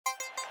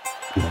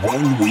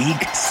1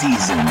 week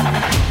season.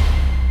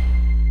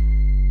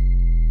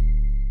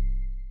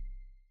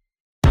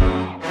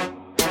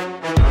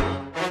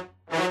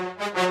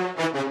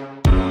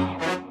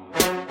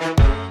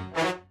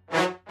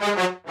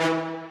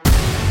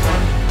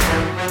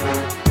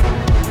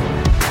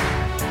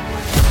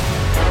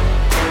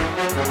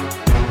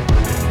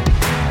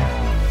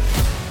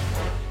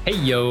 Hey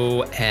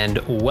yo, and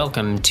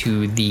welcome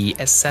to the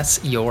Assess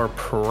Your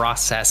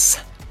Process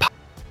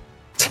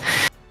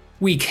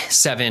Week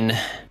 7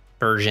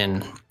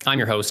 version. I'm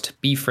your host,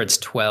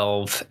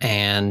 BFritz12,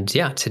 and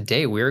yeah,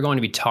 today we're going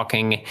to be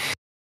talking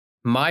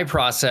my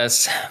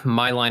process,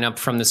 my lineup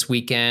from this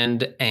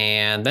weekend,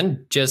 and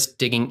then just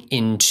digging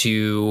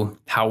into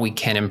how we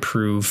can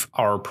improve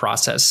our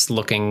process,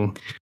 looking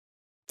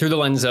through the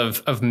lens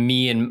of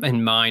me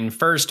and mine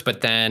first,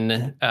 but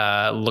then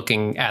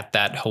looking at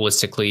that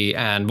holistically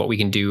and what we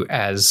can do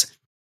as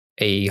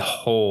a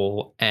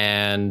whole.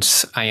 And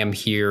I am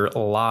here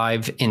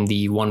live in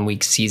the 1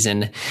 week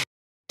season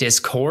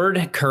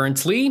Discord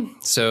currently.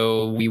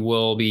 So we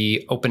will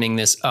be opening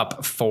this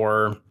up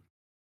for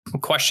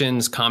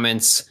questions,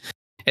 comments,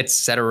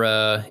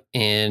 etc.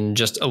 in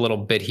just a little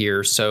bit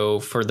here. So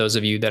for those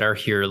of you that are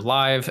here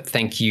live,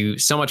 thank you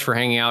so much for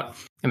hanging out.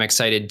 I'm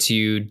excited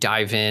to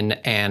dive in,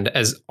 and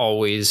as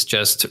always,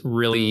 just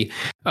really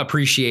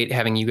appreciate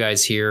having you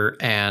guys here.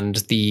 And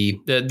the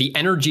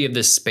energy of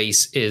this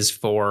space is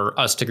for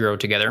us to grow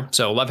together.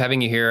 So love having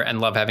you here and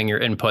love having your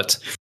input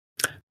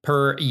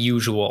per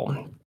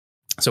usual.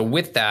 So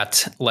with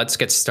that, let's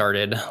get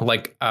started.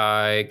 Like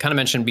I kind of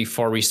mentioned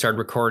before we started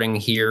recording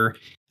here,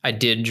 I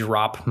did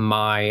drop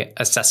my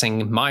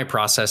assessing my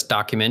process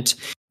document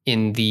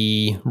in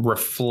the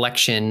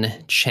reflection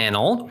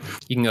channel.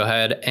 You can go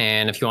ahead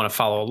and if you want to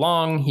follow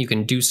along, you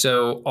can do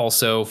so.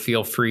 Also,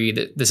 feel free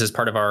that this is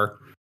part of our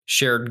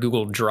shared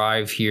Google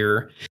Drive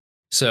here.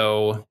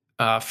 So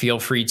feel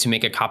free to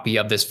make a copy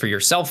of this for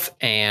yourself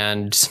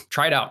and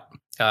try it out.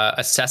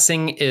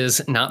 Assessing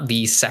is not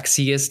the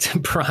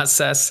sexiest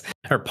process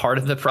or part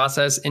of the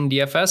process in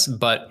DFS,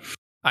 but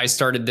I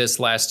started this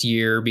last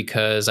year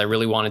because I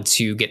really wanted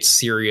to get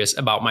serious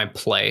about my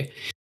play.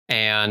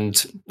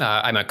 And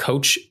I'm a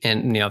coach,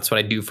 and that's what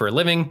I do for a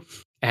living.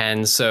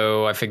 And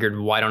so I figured,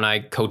 why don't I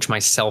coach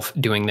myself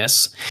doing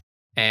this?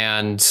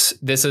 And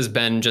this has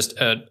been just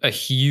a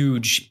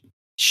huge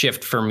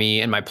shift for me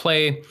in my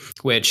play,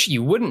 which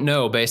you wouldn't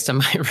know based on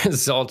my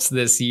results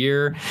this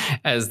year,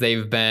 as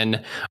they've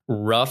been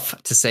rough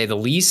to say the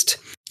least.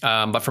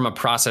 But from a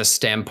process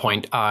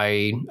standpoint,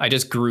 I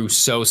just grew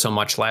so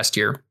much last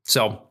year.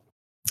 So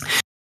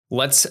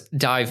let's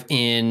dive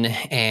in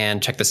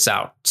and check this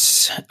out.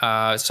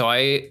 So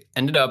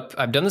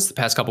I've done this the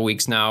past couple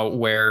weeks now,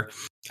 where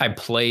I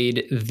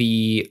played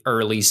the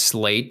early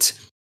slate.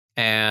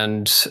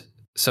 And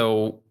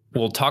so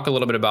we'll talk a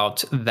little bit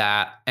about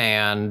that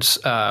and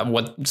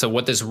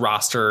what this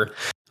roster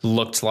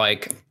looked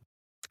like.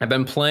 I've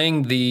been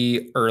playing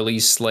the early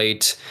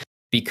slate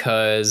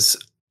because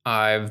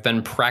I've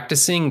been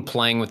practicing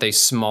playing with a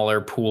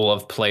smaller pool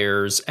of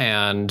players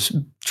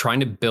and trying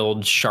to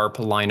build sharp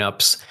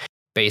lineups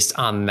based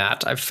on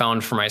that. I've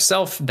found for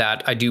myself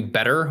that I do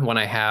better when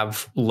I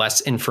have less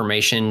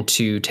information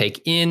to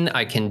take in.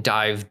 I can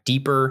dive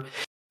deeper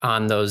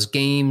on those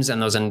games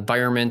and those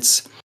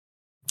environments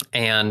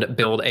and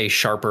build a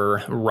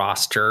sharper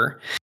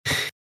roster.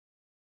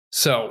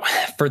 So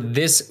for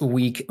this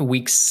week,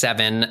 week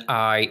 7,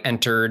 I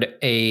entered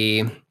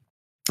a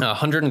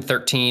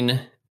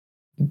 113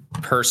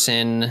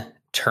 person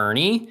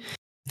tourney,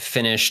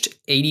 finished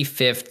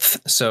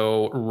 85th,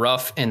 so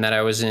rough in that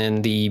I was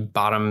in the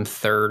bottom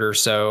third or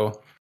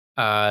so.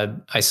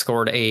 I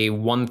scored a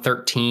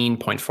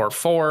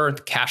 113.44.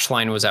 The cash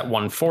line was at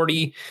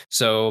 140,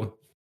 so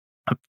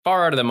I'm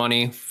far out of the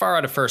money, far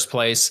out of first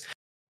place.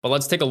 But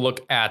let's take a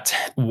look at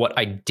what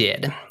I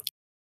did.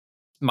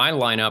 My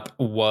lineup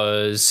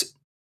was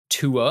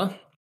Tua,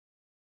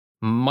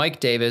 Mike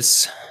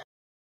Davis,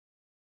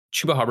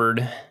 Chuba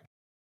Hubbard,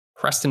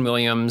 Preston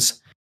Williams,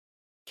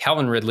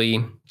 Calvin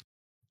Ridley,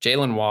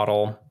 Jalen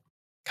Waddle,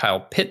 Kyle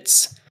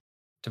Pitts,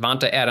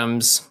 Devonta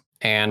Adams,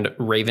 and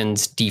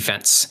Ravens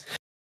defense.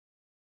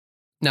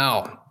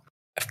 Now,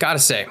 I've got to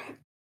say,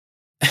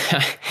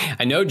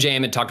 I know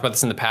Jam had talked about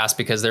this in the past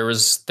because there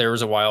was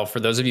a while, for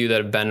those of you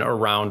that have been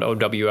around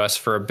OWS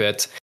for a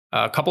bit,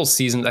 a couple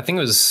seasons, I think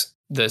it was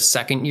the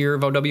second year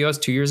of OWS,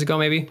 2 years ago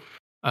maybe,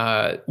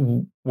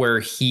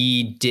 where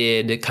he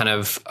did kind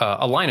of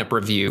a lineup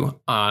review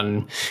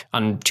on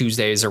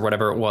Tuesdays or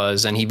whatever it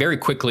was. And he very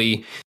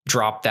quickly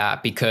dropped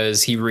that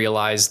because he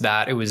realized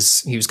that he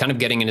was kind of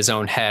getting in his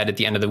own head at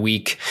the end of the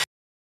week,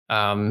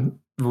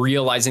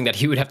 realizing that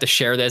he would have to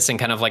share this and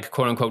kind of like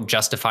quote unquote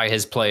justify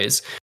his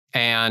plays.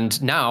 And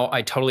now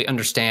I totally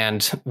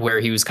understand where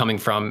he was coming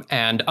from.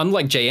 And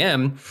unlike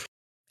JM,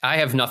 I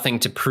have nothing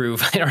to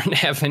prove. I don't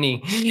have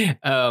any,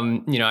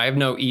 I have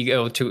no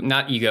ego to,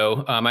 not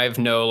ego. I have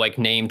no like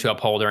name to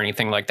uphold or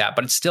anything like that,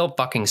 but it still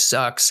fucking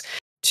sucks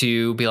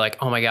to be like,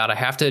 oh my God, I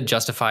have to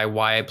justify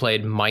why I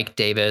played Mike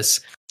Davis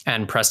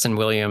and Preston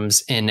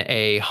Williams in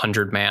a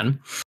 100-man.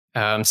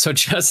 So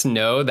just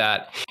know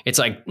that it's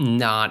like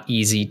not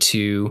easy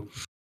to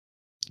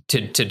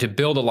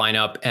build a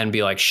lineup and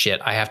be like,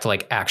 shit, I have to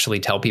like actually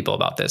tell people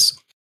about this.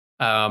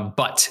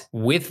 But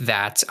with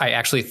that, I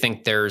actually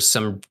think there's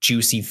some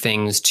juicy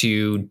things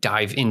to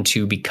dive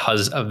into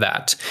because of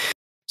that.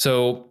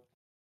 So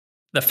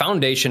the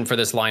foundation for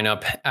this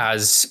lineup,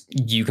 as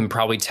you can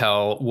probably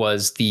tell,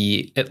 was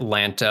the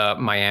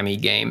Atlanta-Miami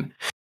game.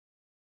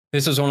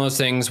 This was one of those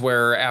things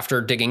where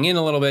after digging in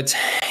a little bit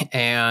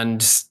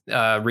and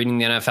reading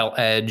the NFL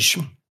Edge,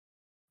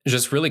 it's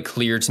just really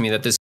clear to me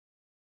that this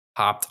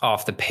popped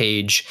off the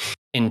page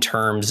in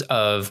terms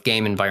of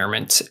game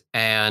environment.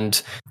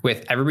 And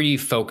with everybody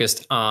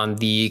focused on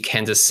the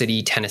Kansas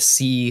City,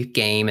 Tennessee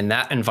game and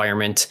that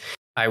environment,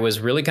 I was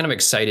really kind of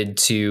excited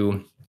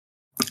to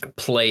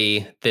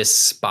play this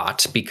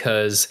spot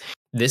because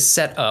this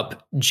set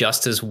up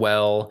just as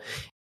well.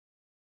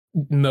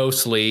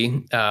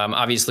 Mostly,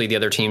 obviously, the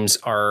other teams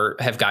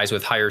have guys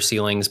with higher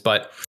ceilings,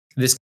 but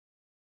this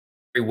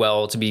very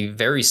well to be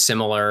very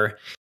similar.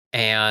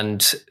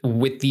 And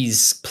with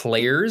these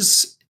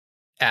players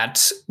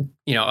at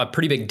a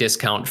pretty big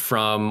discount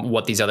from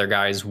what these other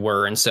guys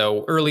were. And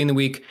so early in the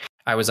week,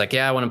 I was like,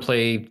 yeah, I want to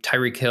play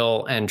Tyreek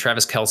Hill and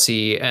Travis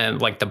Kelce,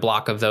 and like the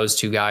block of those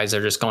two guys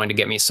are just going to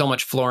get me so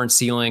much floor and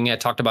ceiling. I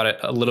talked about it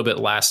a little bit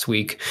last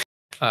week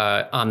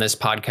on this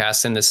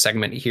podcast in this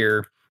segment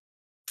here.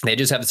 They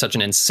just have such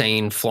an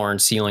insane floor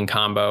and ceiling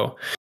combo.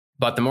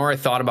 But the more I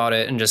thought about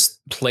it and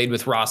just played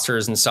with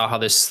rosters and saw how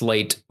this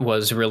slate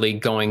was really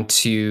going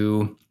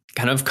to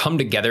kind of come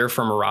together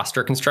from a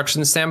roster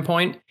construction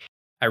standpoint,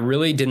 I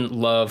really didn't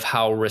love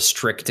how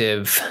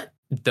restrictive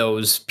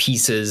those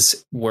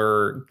pieces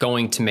were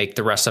going to make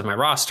the rest of my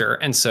roster.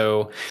 And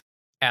so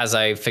as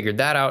I figured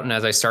that out and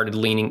as I started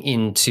leaning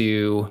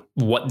into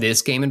what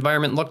this game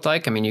environment looked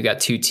like, I mean, you got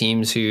two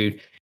teams who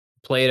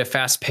play at a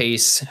fast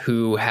pace,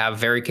 who have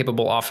very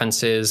capable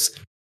offenses.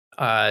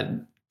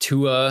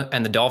 Tua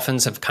and the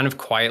Dolphins have kind of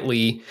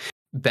quietly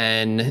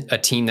been a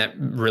team that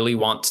really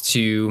wants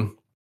to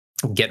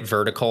get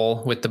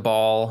vertical with the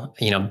ball.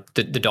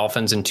 The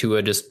Dolphins and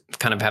Tua just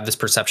kind of have this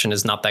perception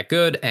is not that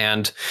good.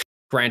 And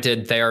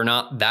granted, they are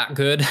not that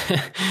good.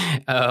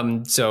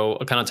 So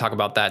I'll kind of talk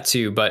about that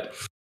too. But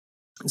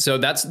so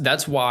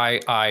that's why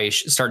I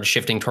started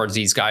shifting towards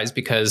these guys,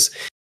 because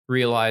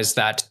realized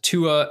that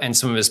Tua and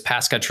some of his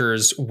pass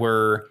catchers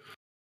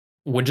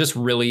would just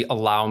really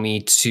allow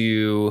me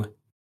to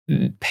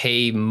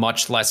pay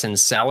much less in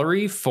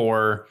salary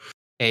for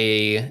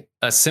a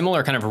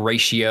similar kind of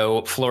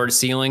ratio floor to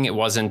ceiling. It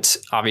wasn't,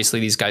 obviously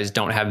these guys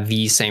don't have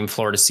the same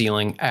floor to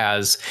ceiling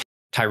as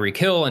Tyreek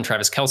Hill and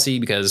Travis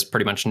Kelce, because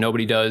pretty much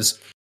nobody does.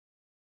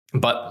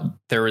 But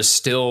there is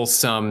still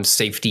some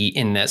safety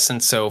in this.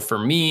 And so for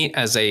me,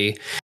 as a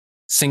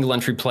single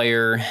entry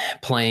player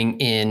playing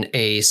in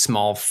a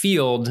small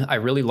field, I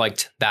really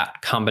liked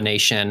that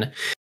combination.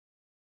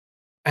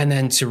 And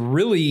then to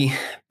really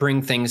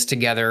bring things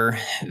together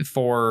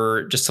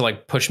for just to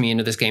like push me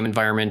into this game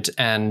environment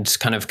and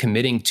kind of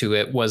committing to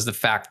it was the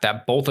fact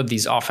that both of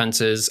these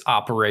offenses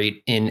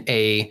operate in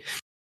a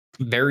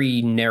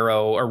very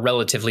narrow or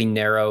relatively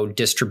narrow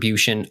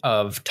distribution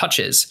of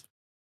touches.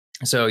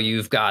 So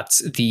you've got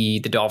the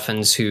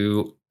Dolphins,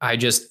 who I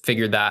just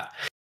figured that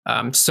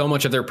so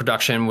much of their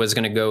production was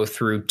going to go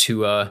through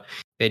Tua.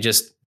 They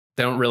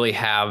don't really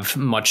have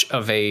much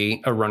of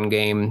a run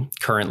game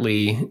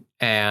currently.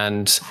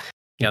 And,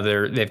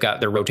 they've got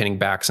their rotating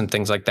backs and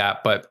things like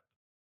that, but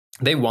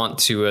they want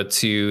Tua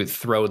to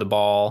throw the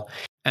ball.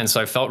 And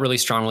so I felt really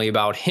strongly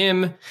about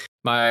him.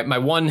 My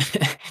one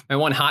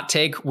hot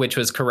take, which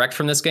was correct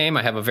from this game.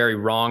 I have a very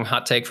wrong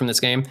hot take from this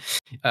game.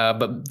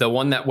 But the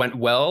one that went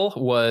well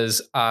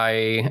was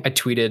I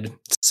tweeted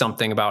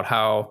something about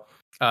how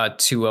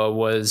Tua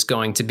was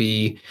going to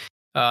be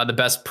the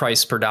best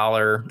price per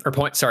dollar or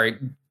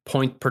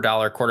point per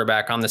dollar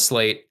quarterback on the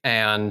slate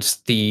and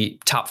the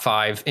top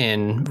 5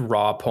 in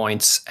raw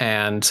points.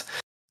 And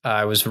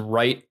I was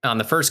right on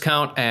the first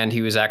count, and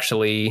he was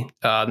actually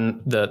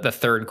the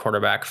third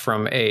quarterback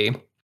from a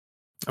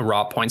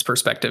raw points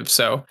perspective.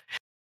 So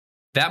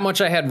that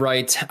much I had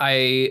right.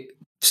 I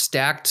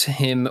stacked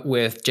him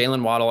with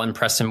Jalen Waddle and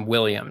Preston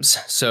Williams.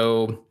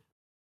 So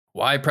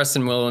why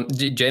Preston Williams?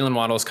 Jalen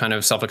Waddle is kind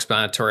of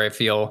self-explanatory, I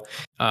feel.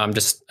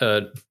 Just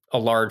a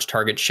large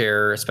target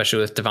share, especially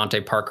with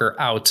Devontae Parker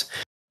out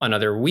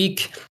another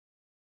week,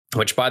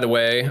 which, by the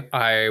way,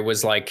 I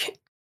was like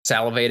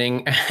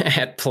salivating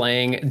at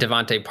playing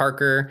Devontae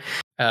Parker.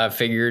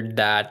 Figured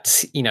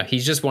that,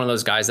 he's just one of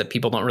those guys that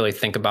people don't really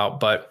think about,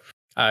 but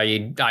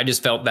I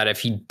just felt that if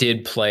he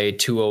did play,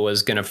 Tua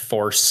was going to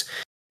force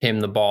him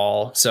the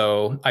ball.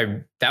 So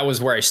that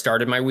was where I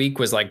started my week,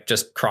 was like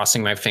just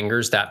crossing my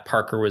fingers that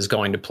Parker was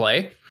going to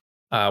play,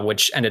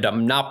 which ended up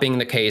not being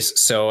the case.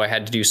 So I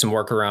had to do some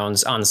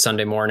workarounds on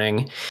Sunday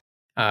morning.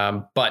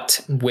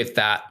 But with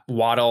that,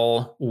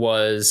 Waddle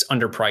was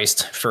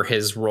underpriced for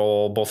his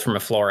role, both from a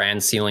floor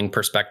and ceiling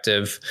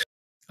perspective,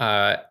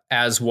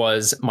 as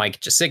was Mike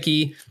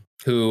Gesicki.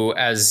 who,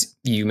 as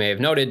you may have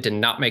noted, did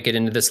not make it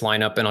into this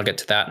lineup, and I'll get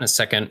to that in a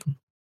second.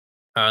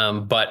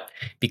 But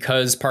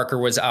because Parker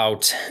was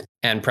out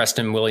and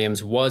Preston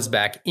Williams was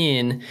back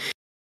in,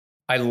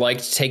 I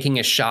liked taking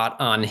a shot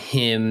on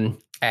him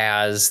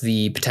as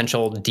the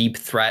potential deep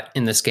threat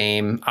in this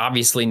game.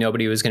 Obviously,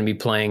 nobody was going to be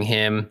playing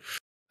him.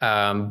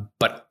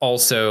 But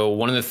also,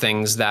 one of the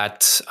things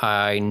that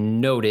I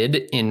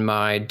noted in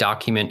my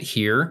document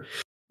here,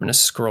 I'm going to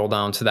scroll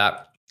down to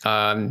that.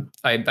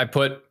 I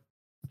put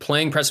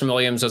playing Preston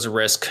Williams as a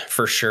risk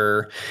for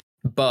sure.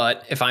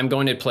 But if I'm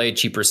going to play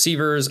cheap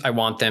receivers, I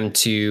want them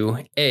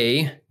to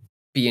A,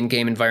 be in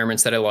game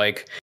environments that I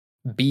like,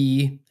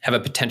 B, have a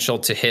potential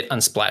to hit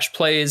on splash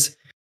plays,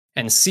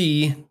 and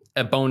C,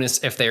 a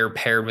bonus if they are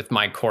paired with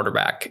my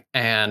quarterback.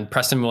 And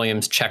Preston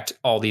Williams checked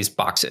all these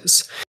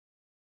boxes.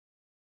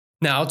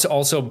 Now, to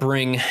also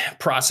bring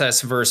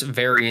process versus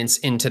variance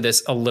into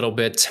this a little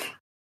bit,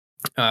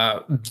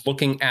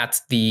 looking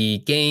at the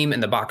game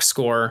and the box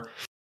score,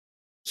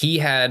 he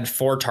had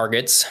 4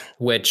 targets,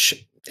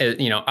 which,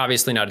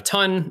 obviously not a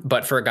ton,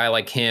 but for a guy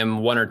like him,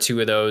 1 or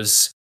 2 of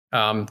those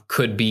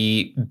could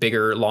be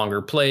bigger,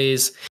 longer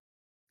plays,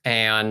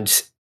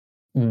 and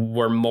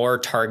were more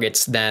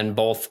targets than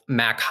both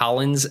Mac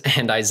Hollins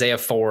and Isaiah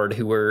Ford,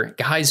 who were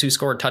guys who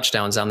scored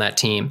touchdowns on that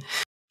team.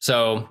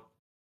 So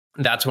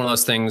that's one of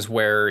those things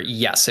where,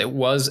 yes, it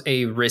was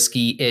a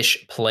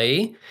risky-ish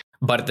play,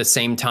 but at the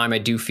same time, I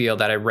do feel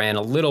that I ran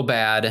a little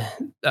bad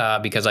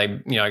because I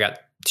got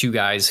 2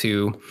 guys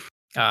who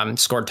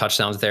scored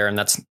touchdowns there, and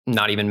that's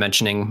not even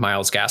mentioning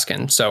Myles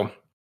Gaskin. So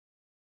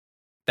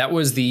that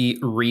was the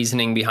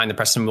reasoning behind the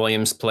Preston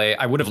Williams play.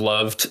 I would have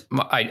loved,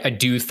 I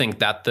do think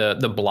that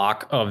the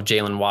block of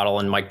Jalen Waddle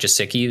and Mike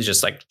Gesicki is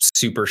just like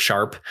super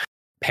sharp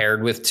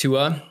paired with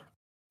Tua,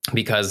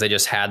 because they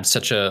just had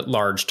such a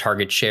large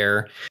target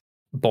share,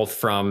 both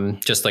from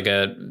just like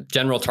a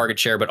general target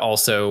share, but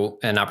also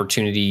an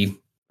opportunity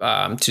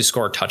to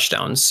score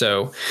touchdowns.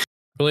 So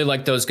really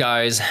like those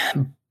guys.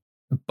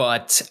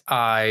 But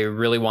I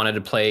really wanted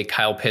to play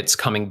Kyle Pitts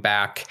coming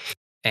back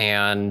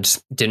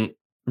and didn't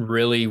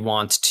really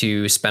want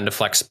to spend a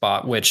flex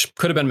spot, which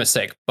could have been a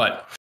mistake.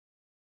 But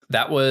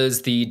that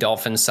was the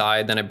Dolphins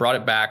side. Then I brought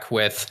it back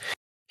with,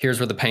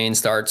 here's where the pain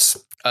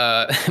starts,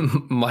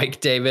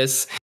 Mike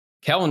Davis,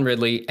 Calvin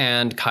Ridley,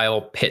 and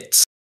Kyle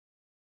Pitts.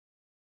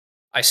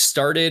 I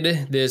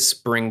started this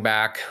bring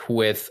back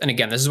with, and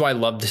again, this is why I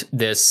loved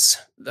this,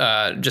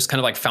 just kind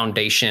of like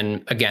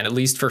foundation, again, at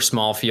least for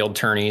small field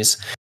tourneys,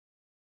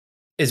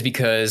 is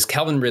because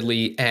Calvin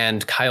Ridley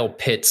and Kyle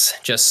Pitts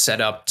just set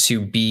up to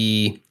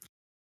be,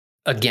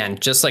 again,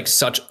 just like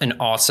such an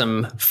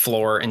awesome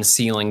floor and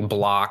ceiling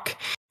block.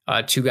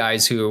 2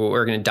 guys who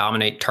are going to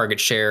dominate target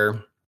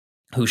share,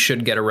 who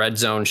should get a red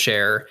zone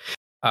share.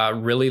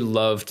 Really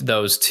loved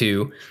those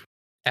 2.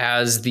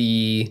 As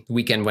the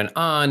weekend went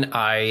on,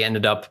 I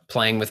ended up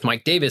playing with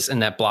Mike Davis in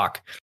that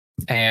block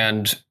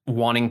and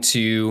playing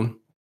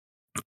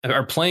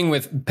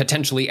with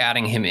potentially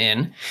adding him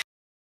in.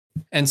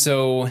 And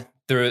so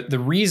the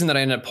reason that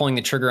I ended up pulling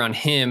the trigger on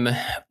him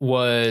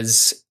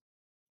was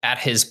at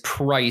his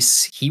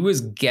price. He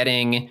was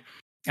getting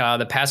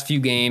the past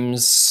few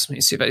games. Let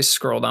me see if I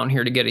scroll down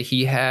here to get it.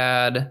 He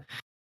had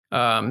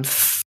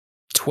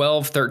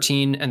 12,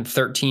 13, and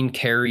 13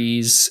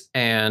 carries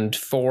and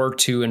 4,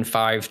 2, and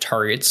 5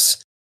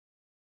 targets.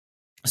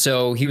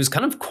 So he was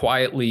kind of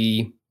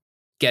quietly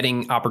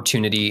getting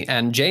opportunity.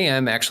 And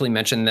JM actually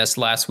mentioned this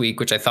last week,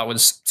 which I thought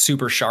was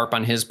super sharp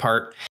on his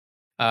part.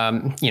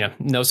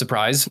 No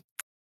surprise,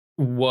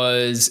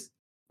 was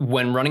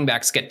when running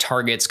backs get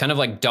targets, kind of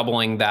like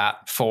doubling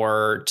that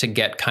to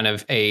get kind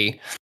of a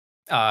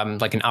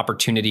like an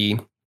opportunity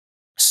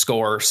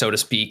score, so to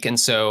speak. And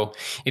so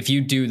if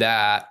you do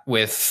that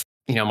with,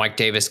 Mike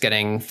Davis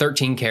getting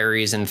 13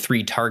 carries and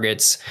 3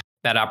 targets,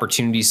 that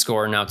opportunity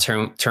score now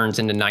turns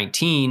into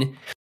 19.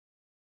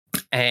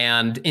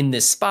 And in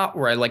this spot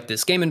where I like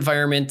this game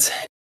environment,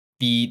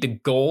 the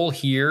goal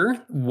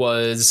here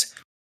was,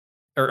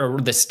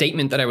 or the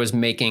statement that I was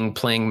making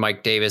playing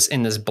Mike Davis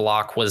in this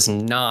block was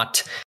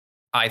not,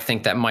 I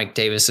think that Mike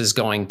Davis is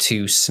going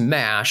to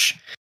smash.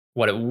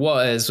 What it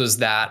was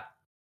that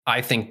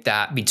I think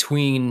that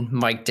between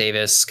Mike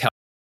Davis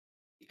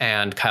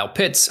and Kyle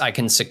Pitts, I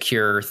can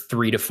secure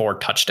 3 to 4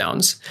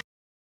 touchdowns.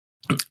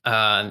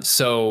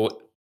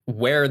 So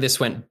where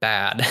this went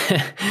bad,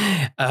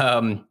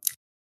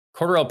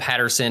 Cordarrelle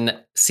Patterson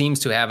seems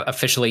to have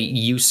officially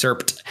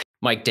usurped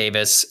Mike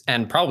Davis,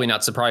 and probably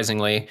not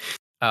surprisingly,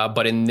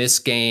 but in this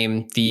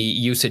game, the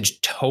usage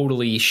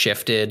totally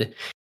shifted.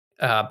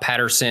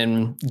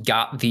 Patterson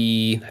got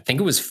I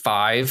think it was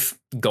 5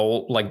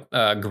 goal,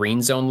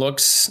 green zone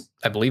looks.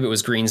 I believe it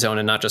was green zone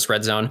and not just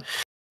red zone,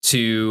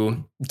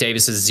 to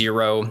Davis's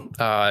 0.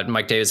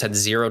 Mike Davis had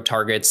 0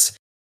 targets.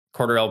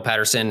 Cordarrelle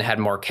Patterson had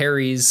more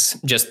carries,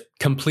 just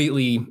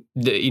completely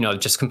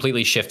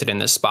shifted in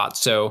this spot.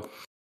 So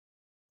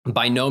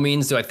by no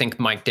means do I think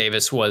Mike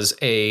Davis was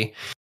a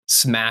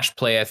smash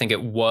play. I think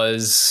it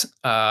was,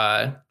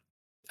 I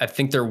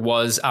think there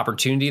was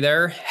opportunity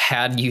there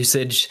had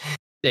usage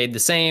stayed the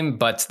same,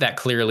 but that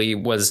clearly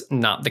was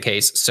not the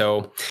case.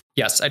 So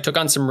yes, I took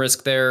on some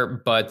risk there,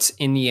 but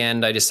in the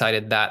end, I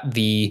decided that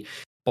the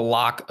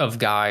block of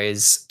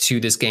guys to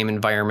this game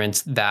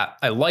environment that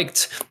I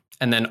liked,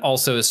 and then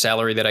also the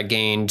salary that I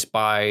gained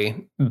by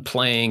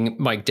playing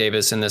Mike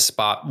Davis in this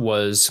spot,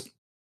 was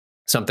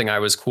something I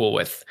was cool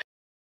with.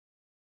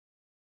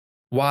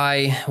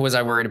 Why was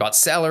I worried about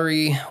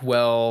salary?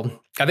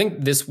 Well, I think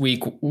this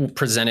week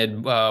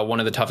presented one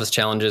of the toughest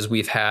challenges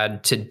we've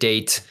had to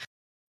date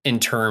in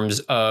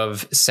terms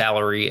of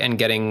salary and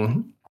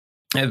getting,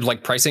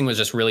 like, pricing was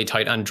just really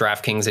tight on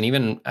DraftKings and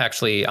even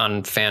actually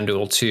on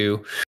FanDuel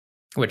too,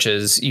 which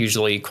is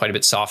usually quite a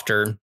bit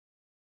softer.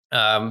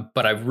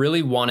 But I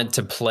really wanted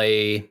to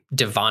play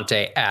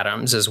Davante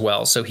Adams as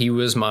well. So he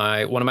was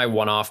one of my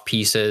one-off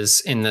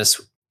pieces in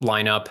this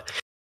lineup.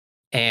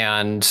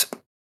 And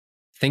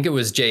I think it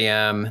was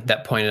JM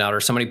that pointed out, or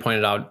somebody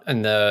pointed out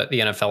in the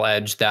NFL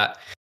Edge, that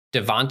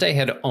Davante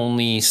had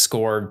only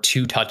scored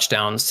 2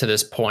 touchdowns to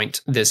this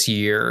point this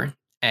year.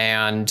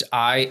 And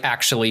I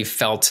actually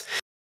felt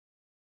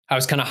I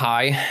was kind of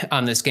high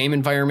on this game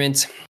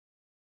environment.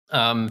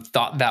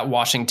 Thought that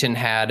Washington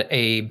had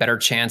a better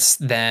chance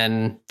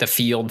than the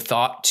field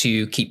thought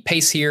to keep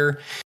pace here,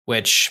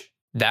 which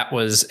I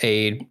was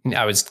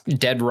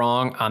dead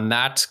wrong on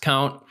that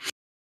count.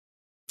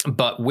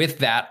 But with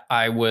that,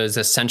 I was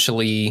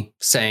essentially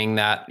saying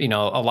that, a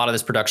lot of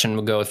this production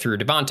would go through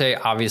Davante.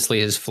 Obviously,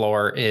 his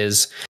floor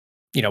is,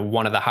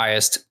 one of the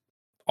highest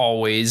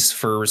always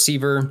for a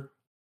receiver.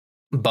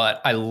 But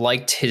I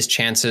liked his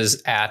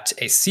chances at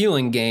a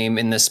ceiling game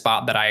in this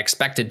spot that I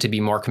expected to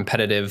be more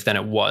competitive than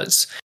it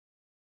was.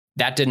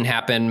 That didn't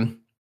happen.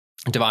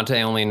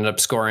 Davante only ended up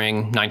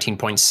scoring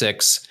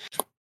 19.6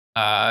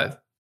 at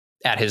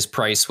his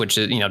price, which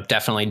is,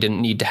 definitely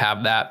didn't need to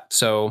have that.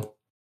 So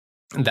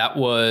that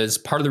was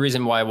part of the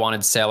reason why I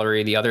wanted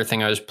salary. The other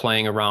thing I was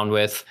playing around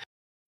with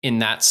in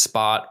that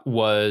spot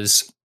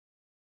was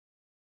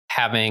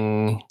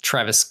having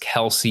Travis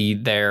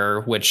Kelce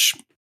there, which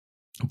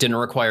didn't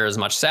require as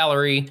much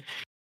salary.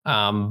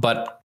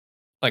 But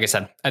like I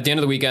said, at the end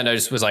of the weekend, I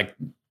just was like,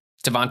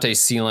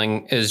 Davante's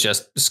ceiling is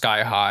just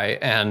sky high.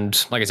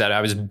 And like I said, I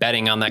was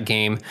betting on that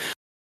game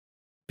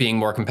being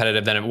more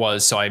competitive than it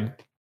was. So I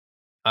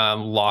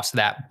lost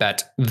that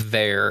bet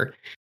there.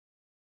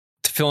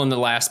 To fill in the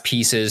last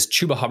pieces,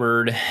 Chuba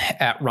Hubbard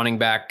at running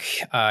back.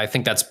 I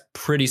think that's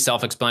pretty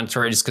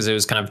self-explanatory just because it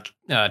was kind of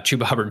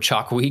Chuba Hubbard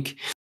chalk week.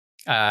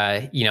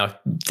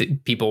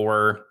 People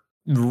were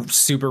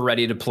super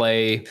ready to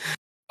play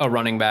a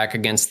running back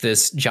against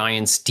this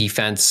Giants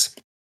defense.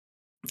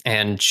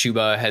 And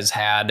Chuba has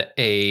had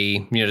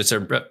just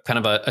a kind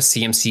of a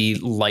CMC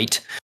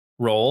light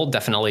role.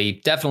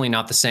 Definitely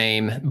not the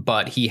same,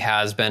 but he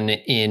has been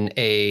in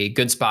a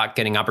good spot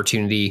getting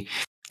opportunity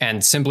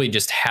and simply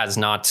just has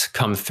not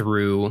come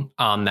through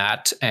on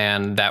that.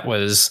 And that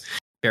was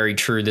very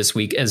true this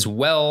week as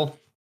well.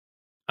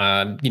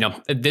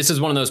 This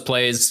is one of those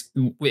plays.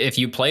 If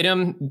you played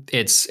him,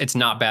 it's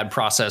not bad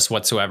process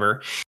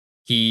whatsoever.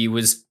 He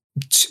was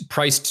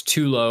priced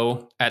too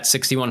low at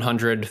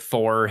 6,100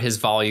 for his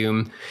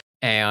volume,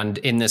 and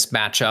in this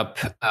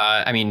matchup,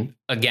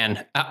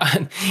 again,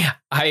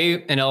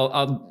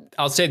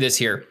 I'll say this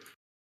here.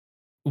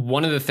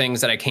 One of the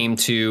things that I came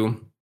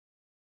to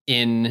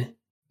in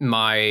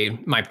my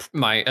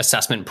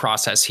assessment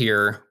process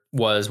here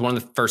was one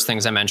of the first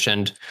things I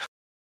mentioned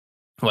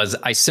was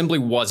I simply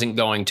wasn't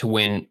going to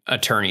win a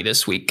tourney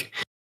this week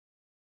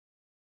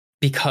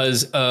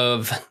because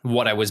of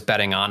what I was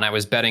betting on. I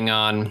was betting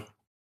on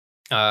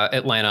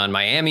Atlanta and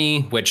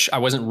Miami, which I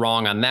wasn't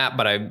wrong on that,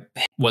 but I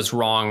was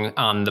wrong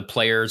on the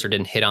players or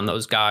didn't hit on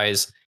those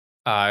guys.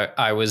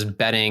 I was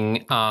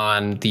betting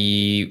on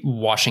the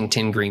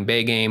Washington Green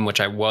Bay game,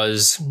 which I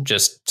was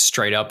just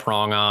straight up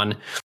wrong on.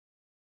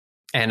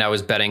 And I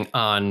was betting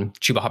on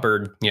Chuba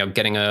Hubbard,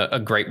 getting a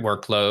great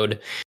workload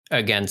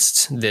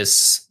against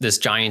this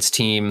Giants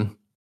team.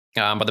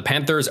 But the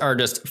Panthers are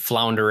just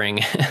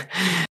floundering.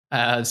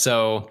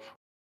 So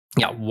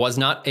was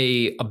not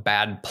a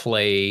bad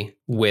play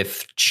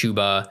with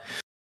Chuba.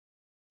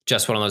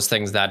 Just one of those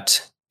things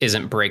that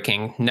isn't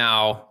breaking.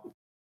 Now,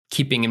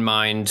 keeping in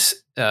mind,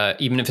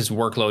 even if his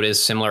workload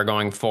is similar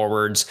going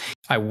forwards,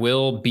 I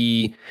will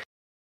be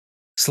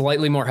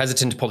slightly more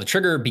hesitant to pull the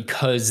trigger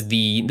because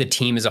the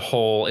team as a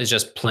whole is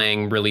just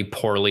playing really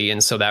poorly.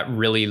 And so that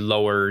really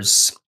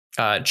lowers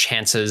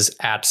chances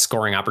at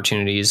scoring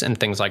opportunities and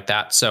things like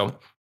that. So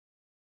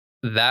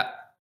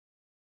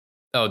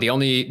the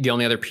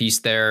only other piece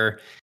there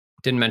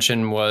didn't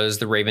mention was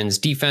the Ravens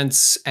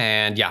defense.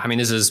 And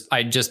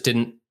I just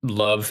didn't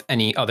love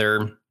any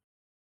other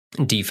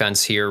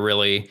defense here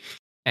really.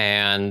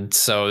 And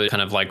so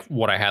kind of like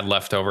what I had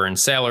left over in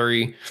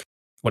salary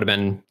would have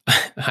been,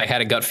 I had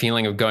a gut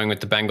feeling of going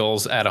with the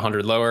Bengals at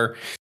 100 lower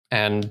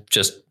and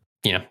just,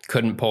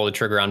 couldn't pull the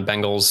trigger on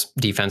Bengals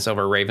defense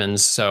over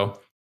Ravens.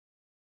 So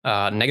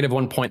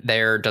 -1 point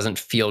there doesn't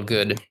feel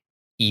good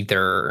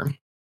either.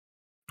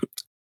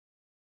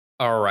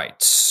 All right.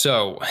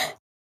 So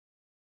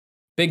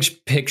big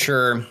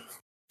picture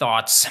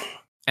thoughts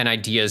and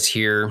ideas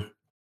here.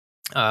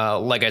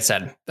 Like I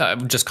said,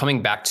 just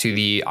coming back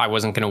to I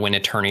wasn't going to win a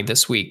tourney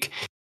this week.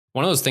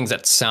 One of those things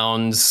that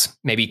sounds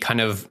maybe kind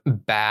of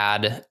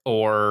bad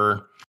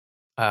or,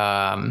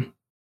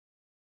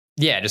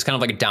 just kind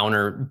of like a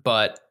downer,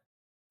 but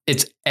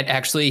it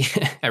actually,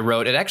 I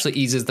wrote, it actually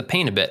eases the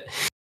pain a bit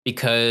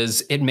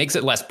because it makes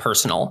it less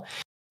personal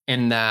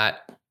in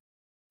that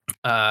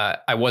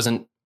I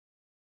went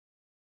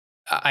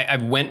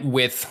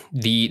with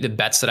the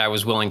bets that I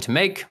was willing to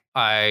make.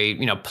 I,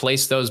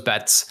 placed those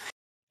bets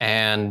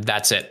and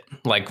that's it.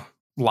 Like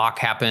lock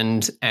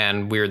happened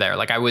and we were there.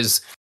 Like I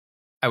was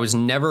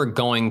never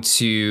going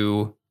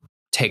to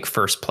take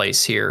first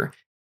place here.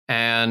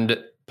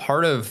 And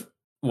part of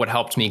what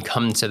helped me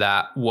come to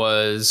that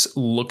was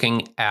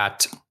looking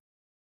at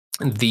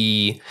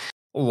the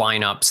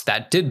lineups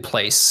that did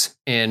place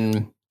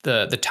in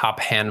the top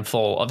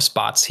handful of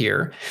spots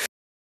here.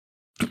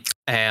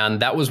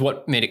 And that was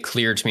what made it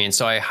clear to me. And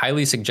so I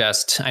highly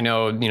suggest, I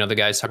know, the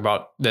guys talk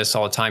about this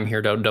all the time here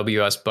at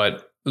OWS,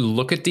 but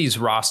look at these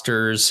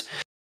rosters.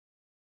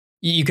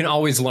 You can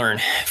always learn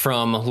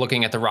from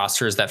looking at the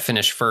rosters that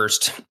finish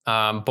first.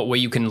 But what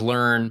you can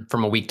learn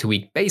from a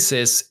week-to-week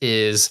basis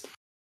is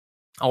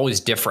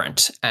always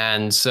different.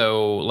 And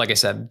so, like I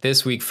said,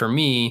 this week for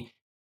me,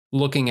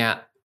 looking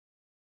at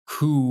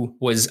who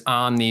was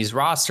on these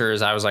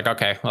rosters, I was like,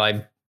 okay,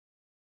 well,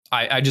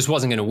 I just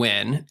wasn't going to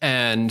win.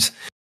 And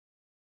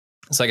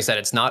so, like I said,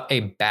 it's not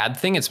a bad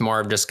thing. It's more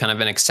of just kind of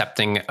an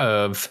accepting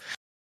of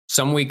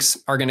some weeks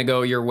are going to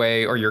go your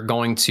way, or you're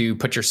going to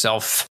put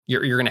yourself,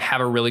 you're going to have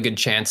a really good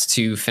chance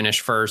to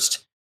finish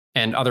first.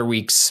 And other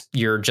weeks,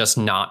 you're just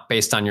not,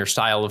 based on your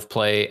style of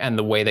play and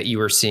the way that you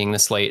were seeing the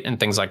slate and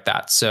things like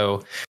that.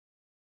 So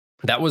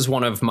that was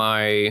one of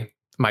my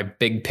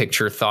big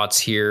picture thoughts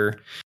here.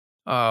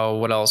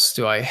 What else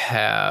do I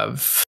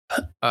have?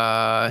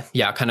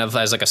 Kind of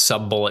as like a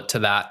sub bullet to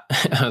that.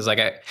 I was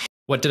like,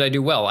 what did I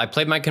do well? I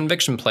played my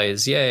conviction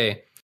plays.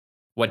 Yay.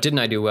 What didn't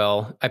I do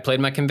well? I played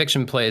my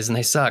conviction plays and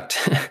they sucked.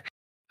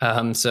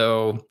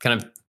 So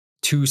kind of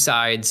two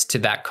sides to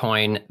that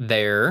coin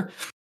there.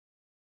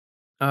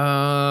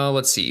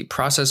 Let's see.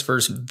 Process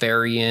versus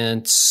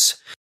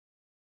variance.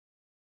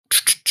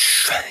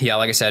 Yeah,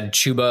 like I said,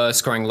 Chuba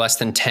scoring less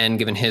than 10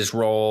 given his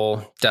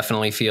role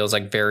definitely feels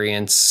like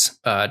variance.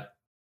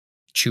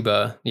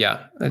 Chuba,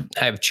 yeah.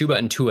 I have Chuba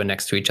and Tua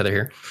next to each other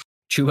here.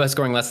 Chuba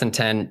scoring less than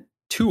 10.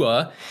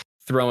 Tua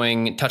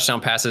throwing touchdown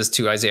passes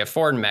to Isaiah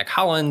Ford and Mac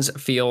Hollins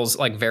feels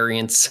like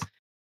variance.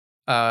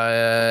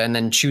 And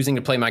then choosing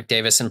to play Mike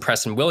Davis and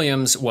Preston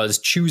Williams was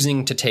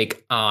choosing to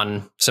take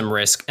on some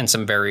risk and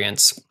some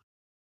variance.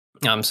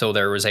 So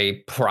there was a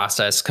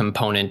process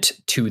component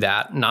to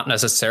that, not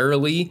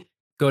necessarily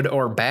good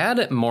or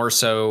bad, more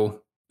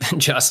so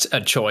just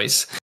a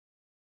choice.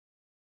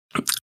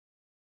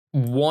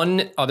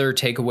 One other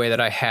takeaway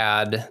that I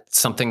had,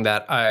 something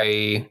that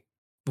I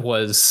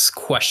was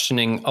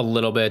questioning a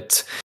little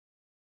bit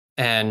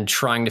and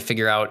trying to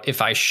figure out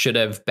if I should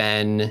have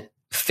been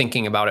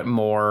thinking about it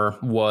more,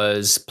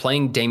 was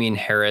playing Damien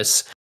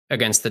Harris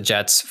against the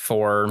Jets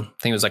for, I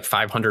think it was like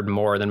 500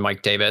 more than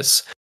Mike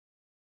Davis,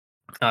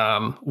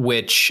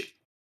 which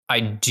I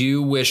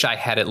do wish I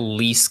had at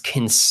least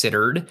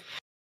considered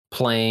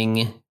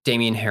playing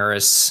Damien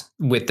Harris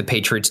with the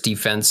Patriots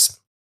defense.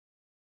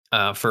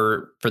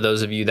 For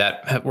those of you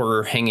that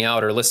were hanging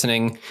out or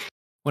listening,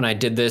 when I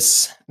did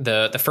this,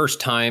 the first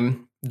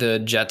time the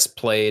Jets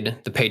played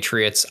the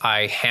Patriots,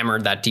 I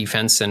hammered that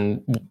defense,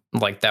 and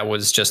like that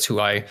was just who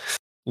I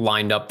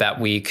lined up that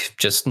week.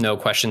 Just no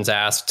questions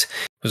asked.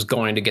 Was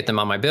going to get them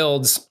on my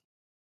builds.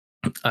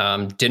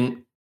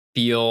 Didn't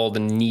feel the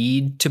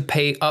need to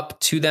pay up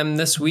to them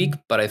this week,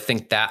 but I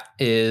think that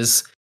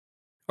is,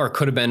 or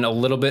could have been, a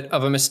little bit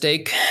of a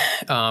mistake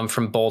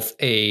from both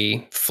a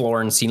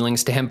floor and ceiling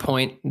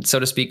standpoint, so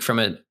to speak, from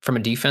a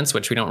defense,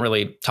 which we don't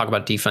really talk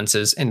about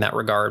defenses in that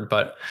regard.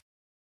 But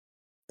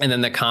and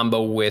then the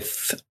combo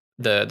with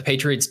the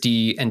Patriots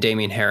D and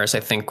Damien Harris, I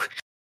think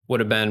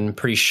would have been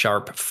pretty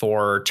sharp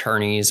for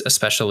tourneys,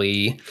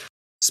 especially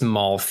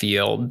small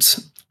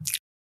fields.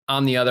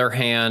 On the other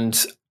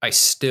hand, I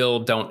still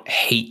don't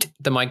hate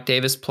the Mike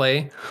Davis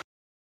play,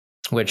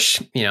 which,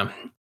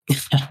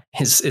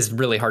 is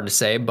really hard to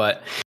say,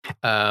 but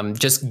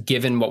just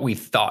given what we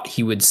thought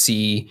he would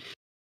see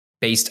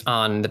based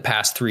on the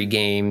past 3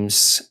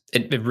 games,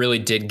 it really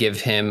did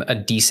give him a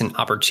decent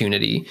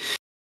opportunity.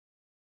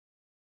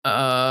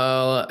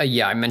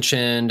 I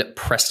mentioned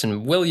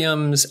Preston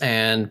Williams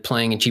and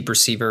playing a cheap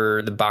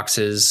receiver, the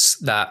boxes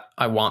that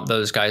I want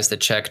those guys to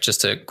check.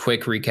 Just a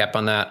quick recap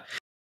on that.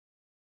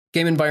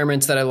 Game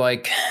environments that I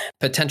like,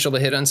 potential to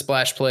hit on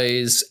splash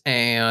plays,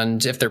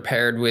 and if they're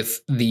paired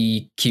with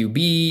the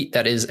QB,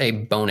 that is a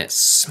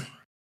bonus.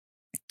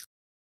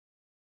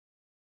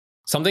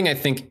 Something I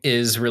think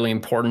is really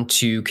important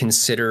to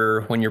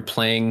consider when you're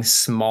playing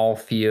small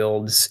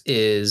fields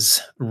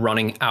is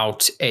running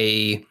out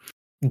a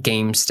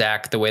game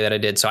stack the way that I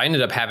did. So I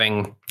ended up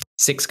having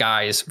 6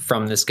 guys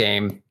from this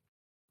game,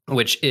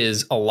 which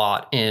is a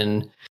lot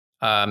in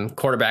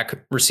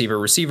quarterback,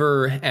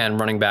 receiver, and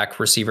running back,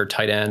 receiver,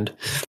 tight end.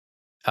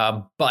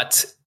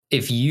 But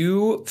if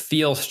you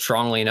feel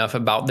strongly enough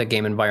about the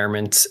game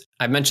environment,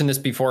 I've mentioned this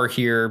before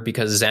here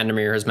because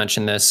Zandamir has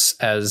mentioned this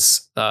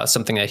as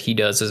something that he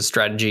does as a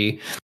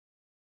strategy.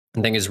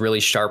 I think is really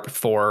sharp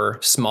for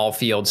small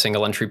field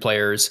single entry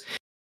players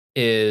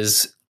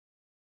is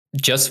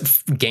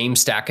just game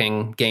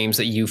stacking games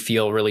that you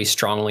feel really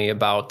strongly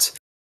about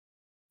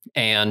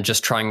and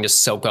just trying to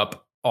soak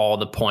up all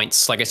the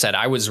points. Like I said,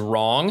 I was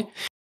wrong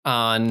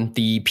on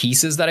the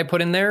pieces that I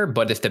put in there,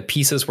 but if the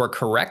pieces were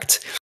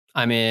correct,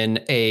 I'm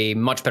in a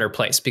much better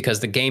place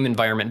because the game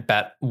environment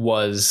bet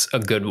was a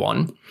good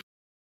one.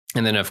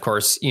 And then, of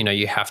course,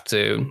 you have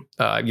to,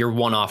 your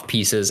one-off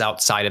pieces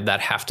outside of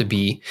that have to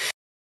be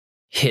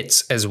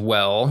hits as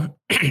well.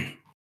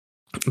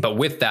 But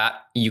with that,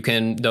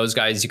 those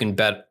guys, you can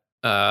bet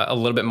a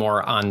little bit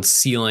more on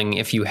ceiling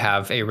if you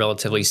have a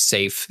relatively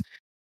safe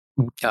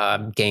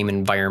game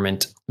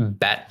environment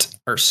bet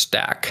or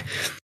stack.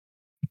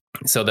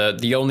 So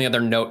the only other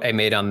note I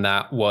made on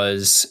that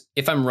was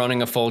if I'm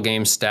running a full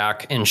game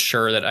stack,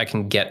 ensure that I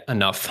can get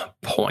enough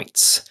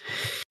points.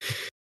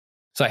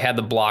 So I had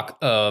the block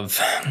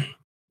of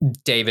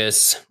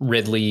Davis,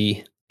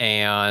 Ridley,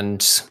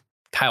 and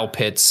Kyle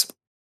Pitts,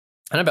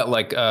 and about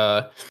like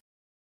a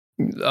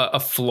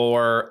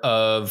floor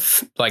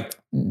of like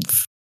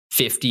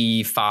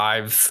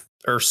 55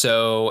 or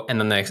so,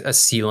 and then a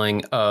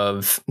ceiling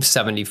of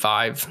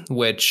 75,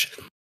 which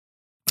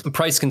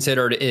price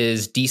considered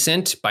is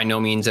decent. By no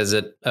means is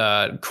it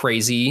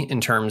crazy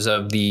in terms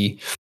of the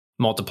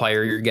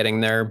multiplier you're getting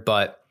there,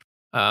 but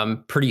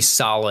pretty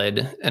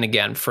solid. And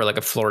again, for like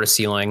a floor to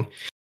ceiling,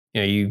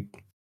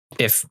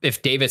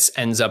 if Davis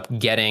ends up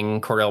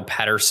getting Cordell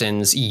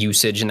Patterson's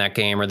usage in that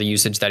game or the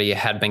usage that he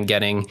had been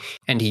getting,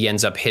 and he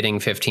ends up hitting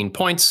 15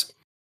 points,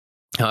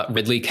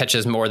 Ridley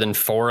catches more than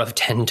 4 of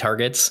 10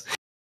 targets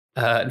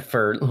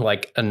for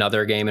like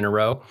another game in a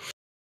row,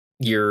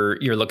 you're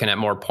looking at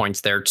more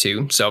points there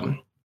too. So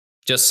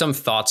just some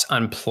thoughts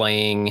on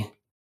playing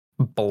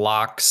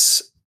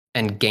blocks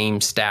and game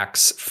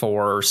stacks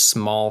for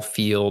small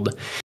field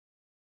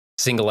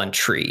single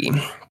entry.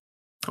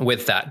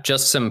 With that,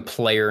 just some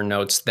player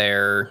notes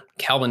there.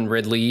 Calvin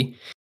Ridley,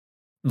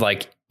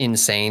 like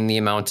insane the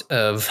amount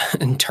of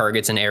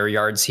targets and air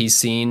yards he's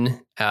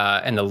seen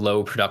and the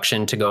low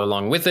production to go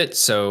along with it.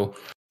 So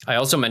I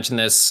also mentioned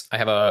this. I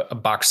have a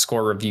box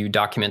score review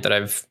document that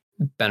I've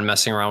been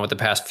messing around with the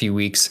past few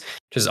weeks,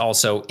 which is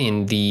also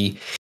in the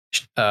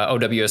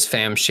OWS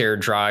fam shared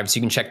drive. So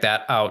you can check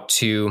that out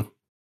too.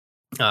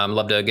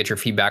 Love to get your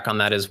feedback on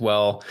that as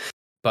well.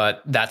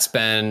 But that's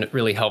been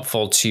really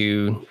helpful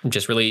to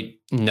just really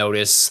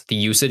notice the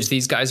usage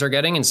these guys are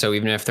getting. And so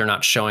even if they're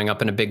not showing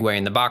up in a big way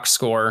in the box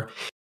score,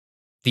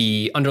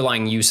 the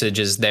underlying usage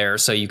is there.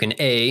 So you can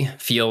A,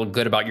 feel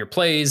good about your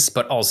plays,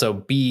 but also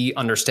B,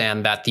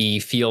 understand that the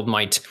field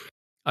might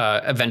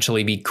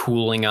eventually be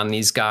cooling on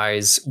these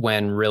guys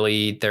when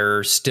really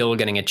they're still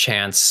getting a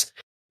chance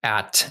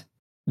at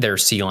their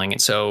ceiling.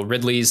 And so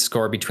Ridley's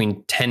scored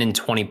between 10 and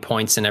 20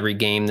 points in every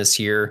game this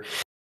year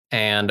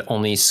and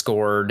only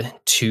scored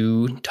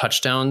 2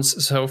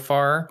 touchdowns so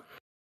far.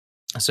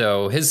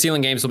 So his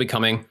ceiling games will be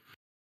coming.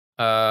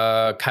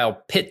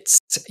 Kyle Pitts,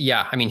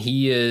 yeah, I mean,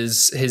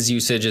 his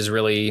usage is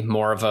really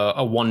more of a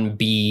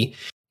 1B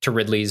to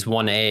Ridley's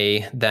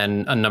 1A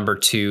than a number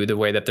 2, the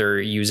way that they're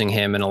using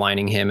him and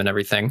aligning him and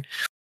everything.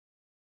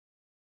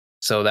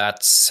 So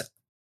that's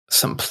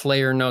some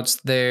player notes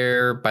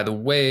there. By the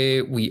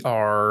way, we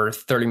are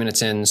 30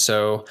 minutes in,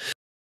 so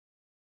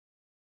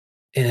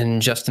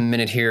in just a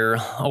minute here,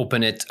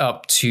 open it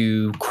up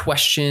to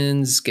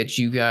questions, get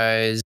you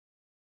guys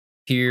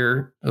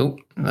here. Oh,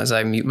 as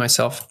I mute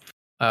myself,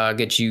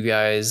 get you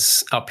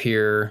guys up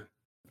here.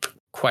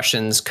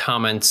 Questions,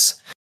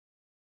 comments,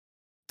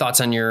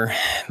 thoughts on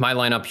my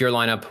lineup, your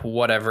lineup,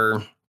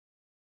 whatever.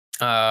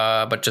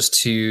 But just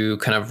to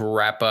kind of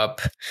wrap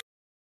up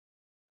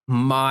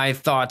my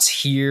thoughts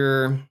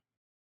here.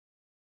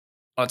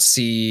 Let's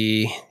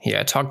see. Yeah,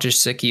 I talked to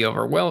Siki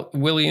over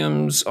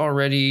Williams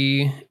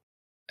already.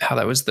 How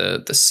that was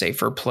the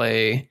safer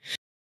play.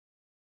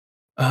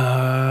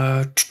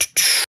 Yeah,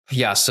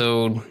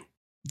 so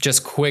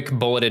just quick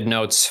bulleted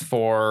notes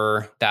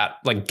for that,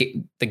 like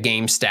the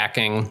game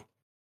stacking,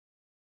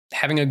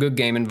 having a good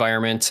game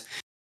environment,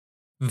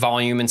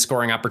 volume and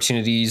scoring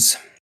opportunities,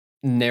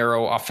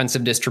 narrow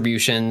offensive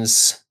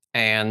distributions,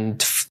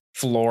 and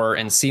floor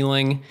and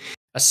ceiling,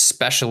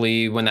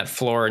 especially when that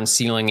floor and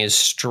ceiling is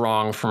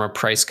strong from a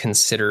price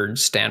considered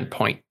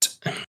standpoint.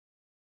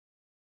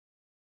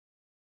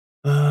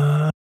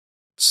 Let's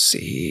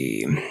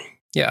see.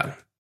 Yeah,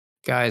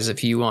 guys,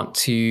 if you want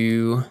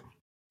to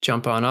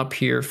jump on up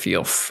here,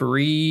 feel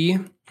free.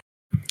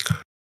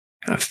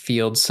 Kind of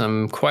field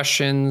some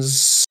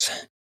questions.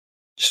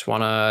 Just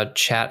want to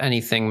chat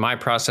anything, my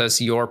process,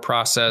 your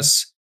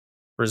process,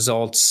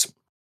 results,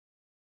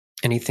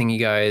 anything you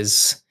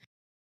guys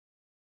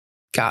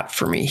got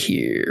for me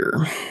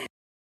here.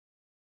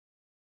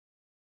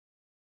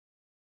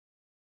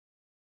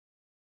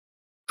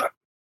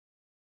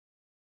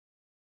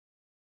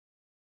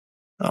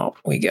 Oh,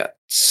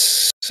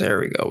 there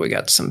we go. We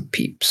got some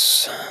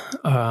peeps.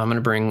 I'm going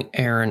to bring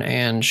Aaron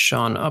and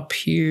Sean up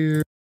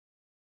here.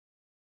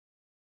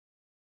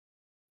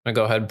 I'm going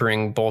to go ahead and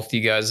bring both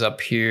you guys up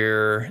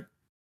here.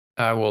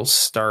 I will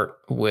start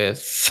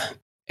with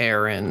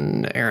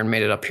Aaron. Aaron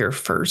made it up here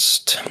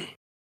first.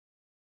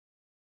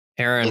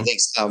 Aaron. Hey,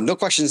 thanks. No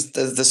questions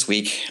this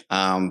week,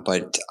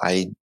 but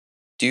I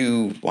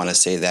do want to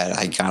say that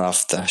I got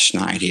off the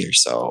schneid here,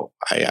 so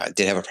I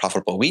did have a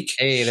profitable week.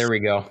 Hey, there we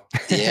go.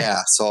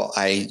 Yeah, so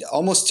I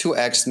almost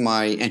 2x'd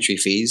my entry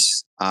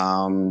fees.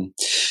 A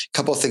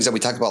couple of things that we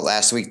talked about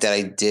last week that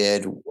I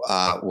did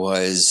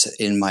was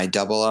in my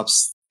double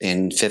ups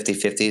in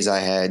 50-50s, I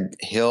had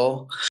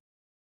Hill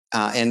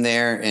in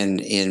there, and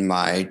in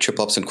my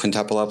triple ups and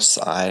quintuple ups,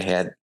 I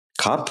had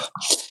Cup.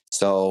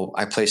 So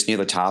I placed near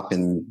the top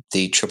in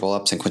the triple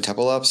ups and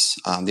quintuple ups.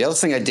 The other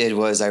thing I did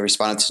was I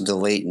responded to the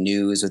late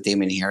news with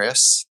Damien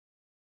Harris.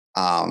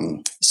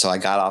 So I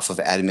got off of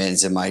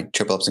admins in my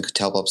triple ups and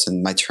quintuple ups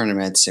and my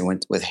tournaments and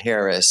went with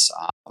Harris.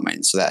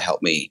 And so that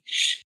helped me,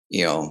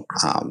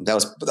 that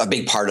was a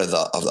big part of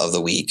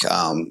the week.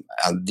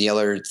 The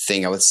other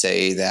thing I would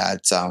say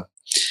that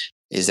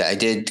is that I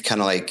did kind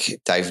of like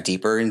dive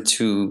deeper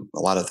into a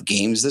lot of the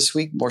games this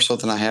week, more so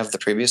than I have the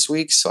previous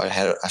week. So I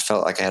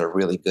felt like I had a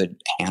really good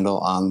handle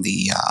on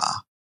the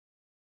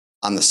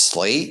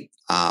slate.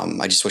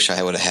 I just wish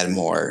I would have had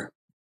more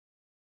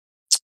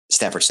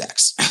Stafford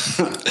stacks.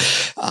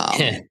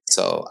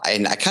 So I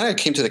kind of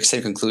came to the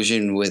same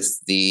conclusion with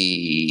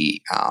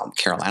the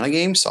Carolina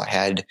game. So I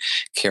had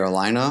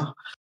Carolina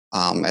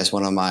as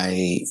one of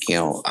my,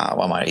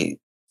 my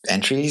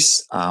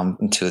entries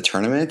into the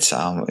tournament.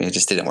 It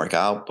just didn't work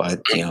out,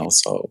 but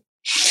so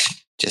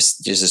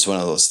just one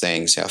of those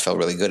things. I felt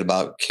really good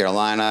about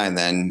Carolina, and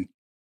then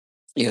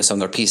some of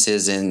their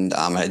pieces, and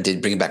I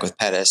did bring it back with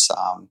Pettis.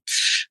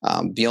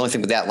 The only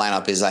thing with that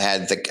lineup is I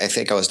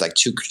think I was like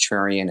too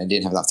contrarian. I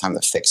didn't have enough time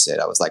to fix it.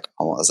 I was like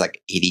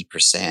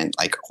 80%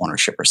 like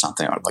ownership or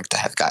something. I would like to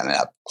have gotten it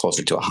up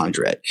closer to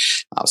 100.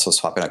 So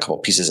swapping a couple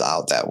pieces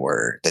out that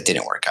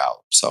didn't work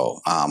out.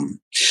 So so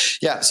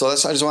I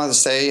just wanted to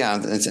say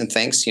and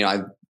thanks. For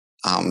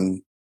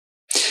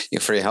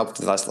your help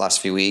the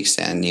last few weeks,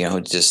 and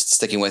just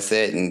sticking with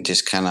it and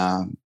just kind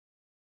of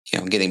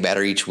getting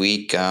better each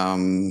week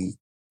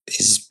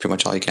is pretty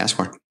much all you can ask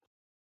for.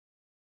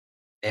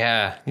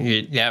 Yeah,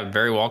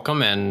 very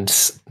welcome, and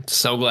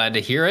so glad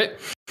to hear it.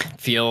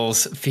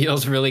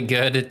 Feels really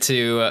good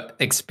to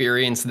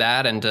experience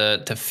that and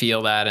to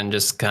feel that and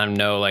just kind of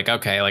know like,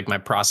 okay, like my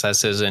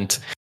process isn't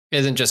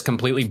just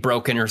completely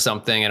broken or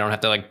something. I don't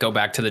have to like go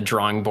back to the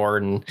drawing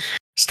board and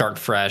start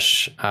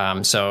fresh.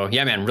 So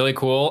yeah, man, really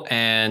cool.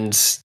 And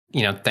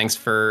thanks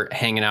for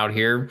hanging out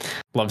here.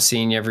 Love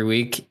seeing you every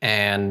week.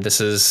 And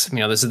this is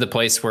the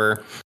place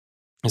where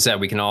I said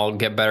we can all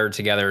get better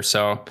together.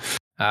 So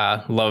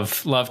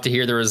love to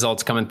hear the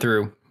results coming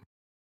through.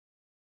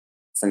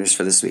 Fingers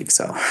for this week.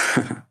 So all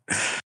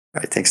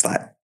right, thanks a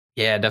lot.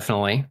 Yeah,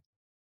 definitely.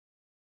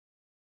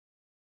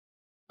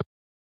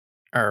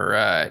 All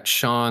right,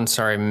 Sean,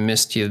 sorry I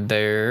missed you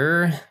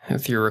there.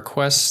 With your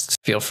request,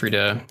 feel free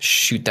to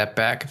shoot that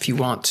back if you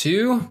want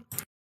to.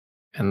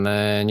 And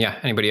then,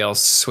 anybody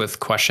else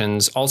with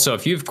questions? Also,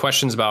 if you have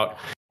questions about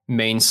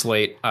main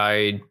slate,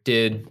 I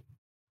did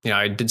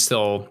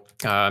still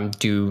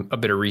do a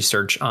bit of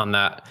research on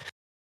that.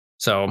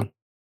 So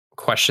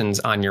questions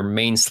on your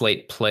main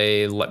slate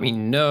play, let me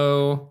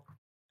know.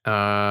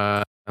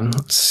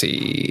 Let's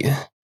see.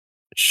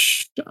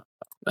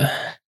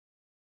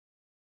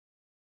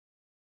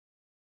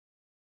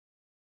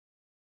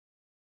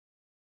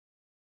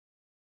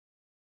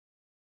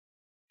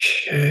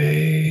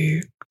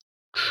 Okay.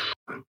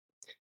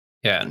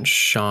 Yeah, and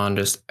Sean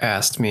just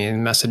asked me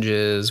in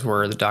messages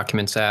where the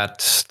documents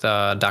at,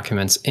 the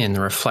documents in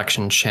the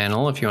Reflection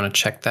channel, if you want to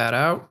check that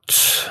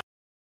out.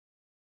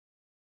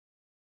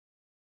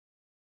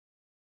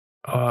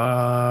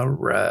 All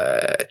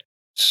right.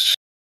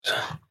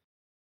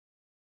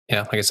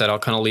 Yeah, like I said, I'll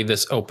kind of leave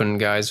this open,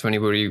 guys, if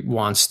anybody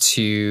wants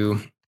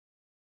to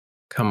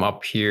come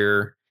up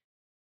here.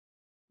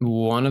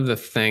 One of the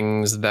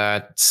things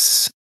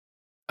that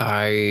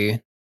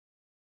I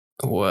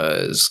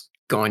was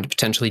going to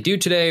potentially do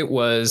today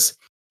was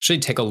actually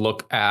take a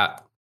look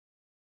at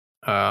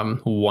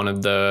one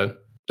of the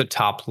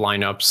top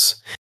lineups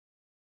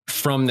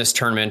from this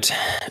tournament.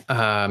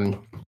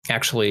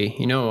 Actually,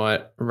 you know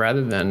what?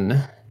 Rather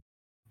than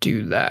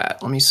do that,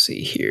 let me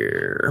see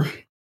here.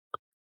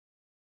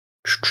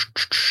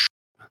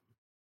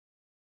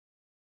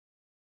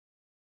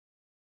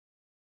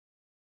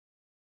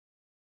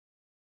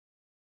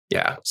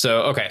 Yeah.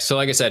 So, okay. So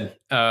like I said,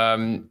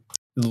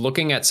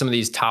 looking at some of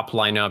these top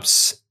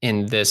lineups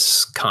in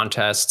this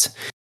contest,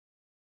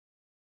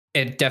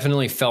 it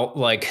definitely felt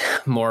like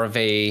more of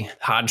a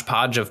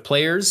hodgepodge of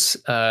players.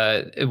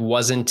 It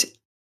wasn't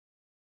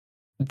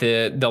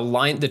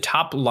the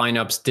top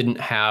lineups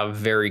didn't have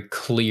very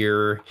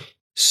clear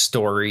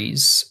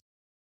stories.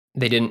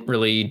 They didn't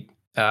really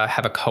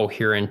have a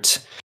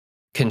coherent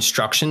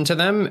construction to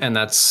them. And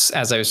that's,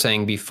 as I was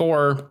saying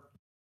before,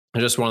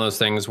 just one of those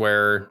things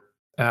where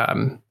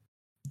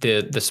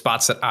the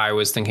spots that I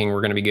was thinking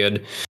were going to be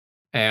good,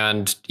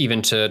 and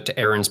even to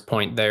Aaron's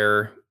point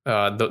there,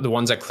 the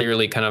ones that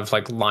clearly kind of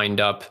like lined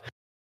up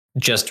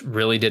just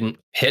really didn't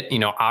hit.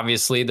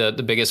 Obviously the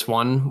biggest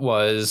one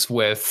was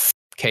with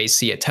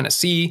KC at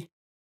Tennessee,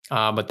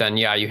 but then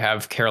you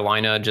have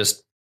Carolina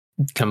just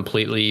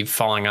completely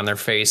falling on their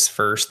face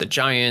versus the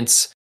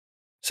Giants.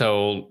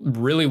 So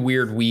really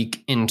weird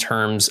week in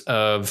terms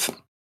of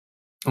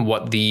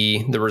what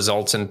the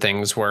results and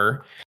things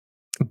were.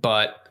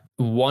 But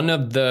one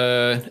of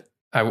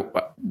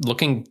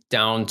looking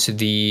down to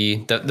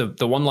the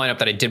one lineup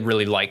that I did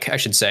really like, I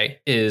should say,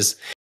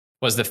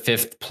 was the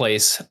 5th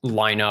place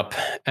lineup.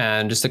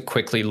 And just to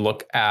quickly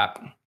look at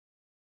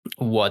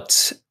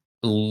what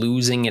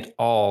Losing It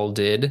All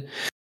did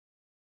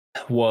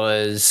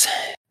was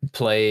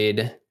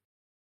played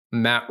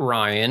Matt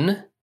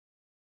Ryan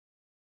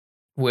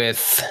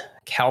with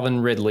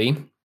Calvin Ridley,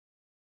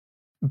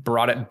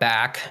 brought it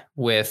back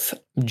with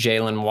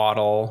Jalen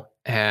Waddle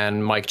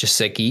and Mike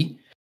Gesicki,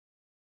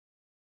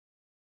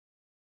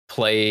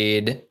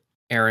 played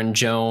Aaron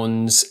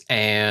Jones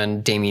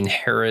and Damien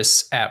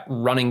Harris at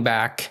running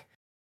back,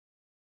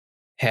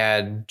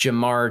 had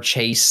Jamar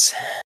Chase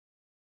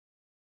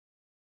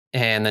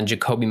and then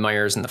Jacoby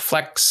Myers in the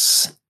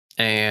flex,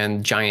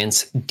 and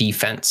Giants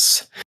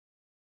defense.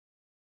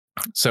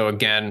 So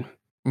again,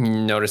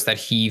 notice that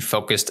he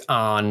focused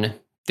on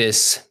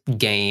this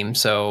game.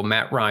 So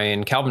Matt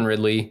Ryan, Calvin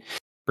Ridley,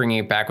 bringing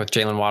it back with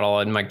Jalen Waddle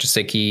and Mike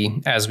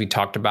Gesicki, as we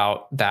talked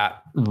about,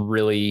 that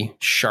really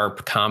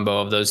sharp combo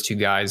of those two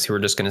guys who are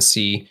just going to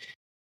see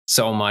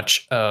so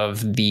much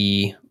of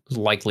the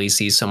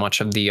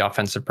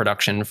offensive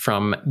production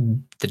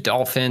from the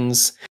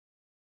Dolphins.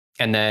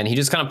 And then he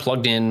just kind of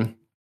plugged in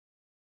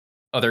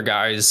other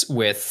guys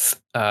with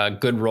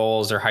good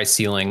roles or high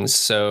ceilings.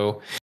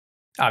 So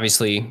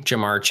obviously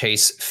Jamar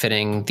Chase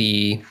fitting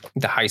the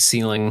high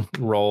ceiling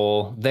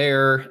role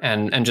there,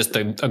 and just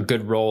a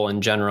good role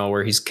in general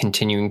where he's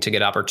continuing to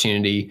get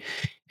opportunity.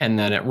 And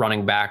then at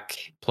running back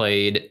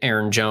played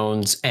Aaron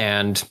Jones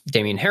and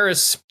Damien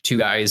Harris, two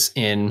guys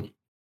in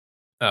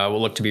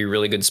will look to be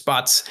really good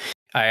spots.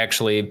 I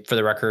actually, for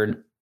the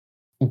record,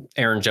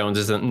 Aaron Jones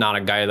is not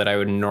a guy that I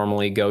would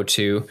normally go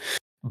to,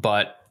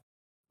 but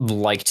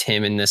liked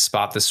him in this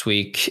spot this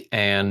week.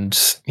 And,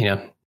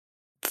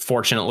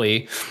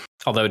 fortunately,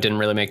 although it didn't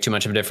really make too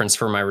much of a difference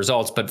for my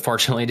results, but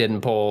fortunately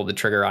didn't pull the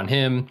trigger on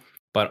him,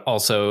 but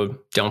also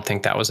don't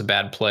think that was a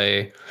bad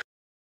play.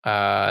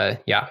 And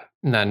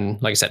then,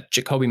 like I said,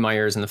 Jacoby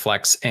Myers in the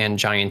flex and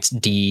Giants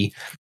D.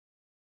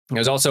 It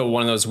was also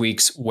one of those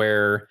weeks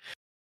where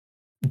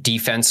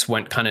defense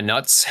went kind of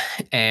nuts,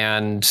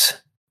 and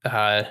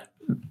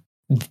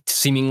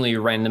seemingly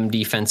random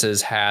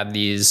defenses had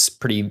these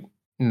pretty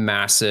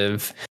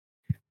massive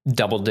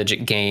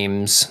double-digit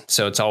games.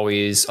 So it's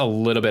always a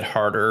little bit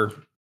harder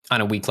on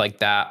a week like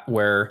that,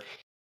 where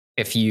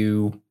if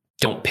you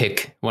don't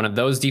pick one of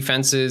those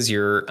defenses,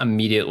 you're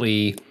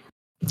immediately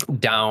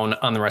down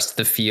on the rest of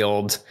the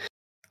field.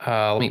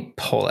 Let me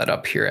pull that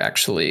up here,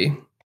 actually.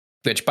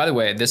 Which, by the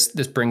way, this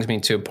brings me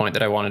to a point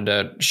that I wanted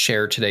to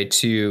share today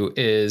too,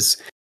 is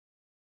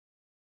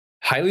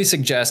highly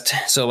suggest.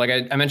 So like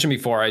I mentioned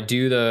before, I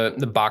do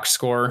the box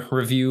score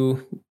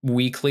review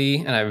weekly,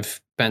 and I've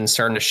been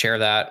starting to share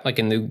that like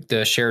in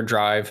the shared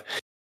drive.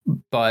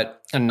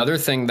 But another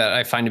thing that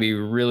I find to be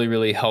really,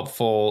 really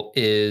helpful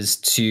is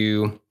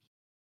to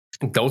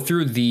go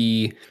through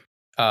the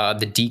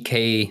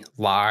DK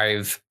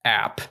Live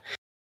app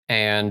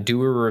and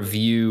do a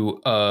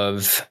review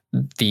of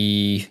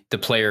the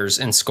players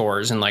and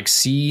scores, and like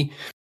see.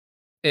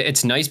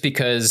 It's nice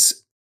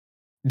because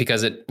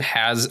it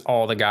has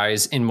all the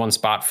guys in one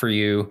spot for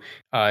you.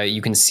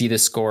 You can see the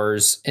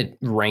scores, it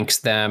ranks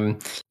them.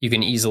 You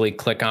can easily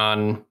click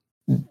on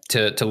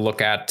to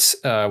look at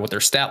what their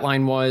stat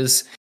line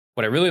was.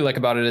 What I really like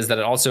about it is that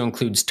it also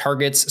includes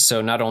targets. So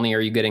not only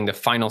are you getting the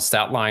final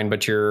stat line,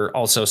 but you're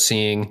also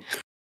seeing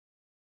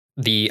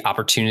the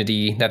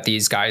opportunity that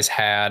these guys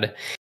had.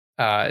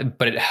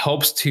 But it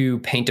helps to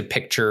paint a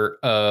picture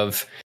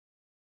of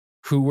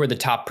who were the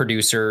top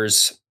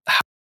producers.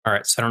 All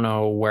right, so I don't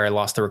know where I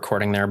lost the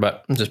recording there,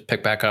 but I'll just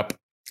pick back up.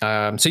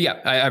 So yeah,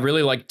 I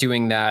really like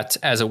doing that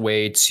as a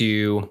way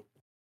to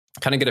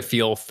kind of get a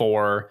feel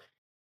for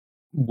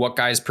what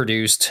guys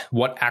produced,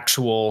 what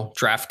actual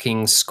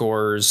DraftKings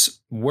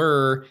scores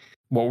were,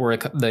 what were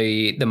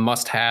the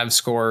must-have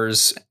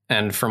scores,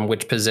 and from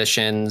which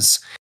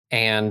positions,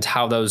 and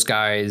how those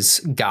guys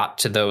got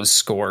to those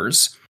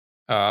scores.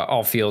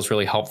 All feels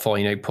really helpful.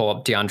 You pull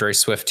up DeAndre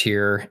Swift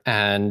here,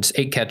 and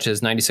 8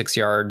 catches, 96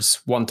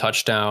 yards, 1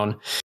 touchdown,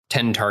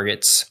 10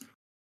 targets.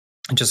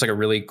 Just like a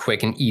really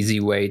quick and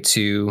easy way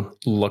to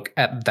look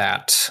at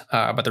that.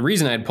 But the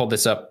reason I had pulled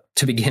this up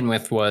to begin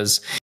with was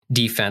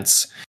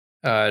defense.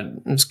 I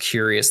was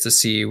curious to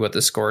see what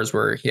the scores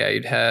were. Yeah,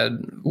 you'd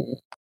had,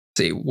 let's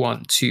see,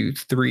 1, 2,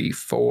 3,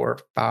 4,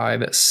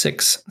 5,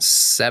 6,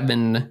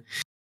 7.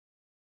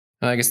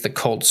 I guess the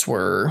Colts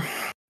were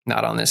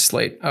not on this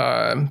slate.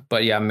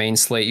 But yeah, main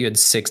slate, you had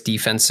 6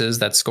 defenses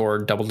that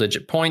scored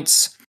double-digit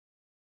points.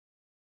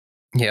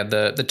 Yeah,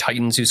 the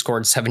Titans, who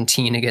scored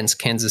 17 against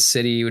Kansas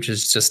City, which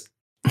is just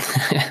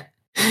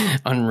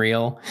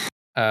unreal.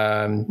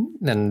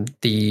 Then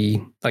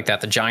the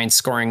Giants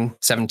scoring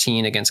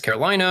 17 against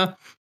Carolina.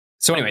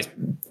 So anyways,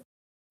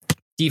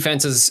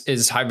 defense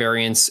is high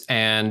variance,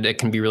 and it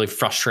can be really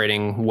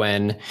frustrating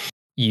when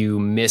you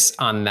miss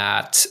on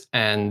that,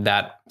 and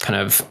that kind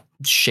of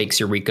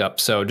shakes your week up.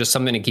 So just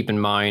something to keep in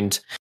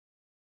mind,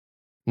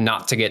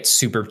 not to get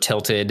super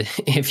tilted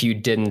if you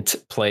didn't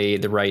play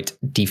the right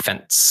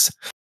defense.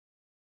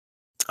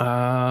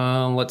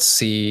 Let's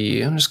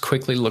see. I'll just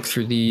quickly look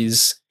through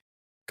these.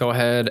 Go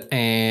ahead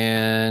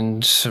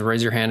and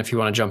raise your hand if you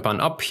want to jump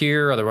on up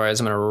here. Otherwise,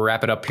 I'm going to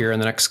wrap it up here in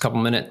the next couple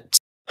minutes.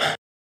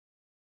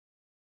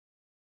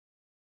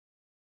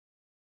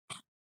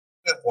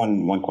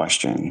 One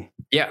question.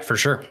 Yeah, for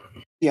sure.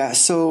 Yeah,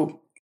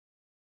 so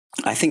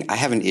I think I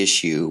have an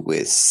issue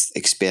with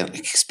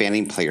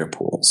expanding player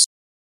pools.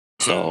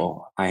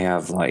 So I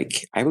have I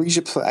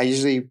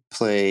usually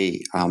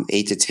play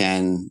 8 to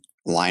 10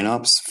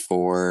 lineups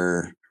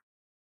for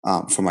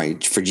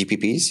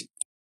GPPs,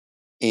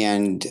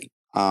 and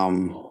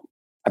I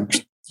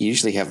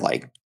usually have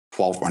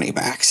 12 running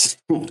backs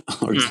or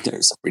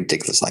something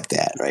ridiculous like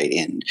that, right?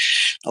 And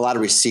a lot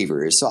of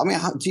receivers. So I mean,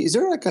 is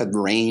there a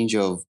range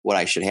of what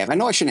I should have? I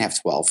know I shouldn't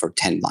have 12 or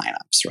 10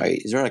 lineups,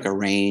 right? Is there a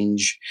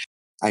range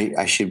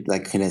I should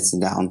condense it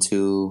down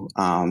to?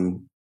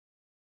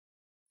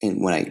 And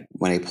when I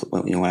make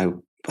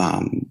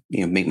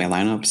my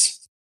lineups.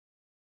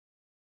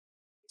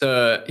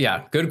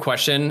 Yeah, good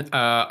question.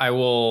 I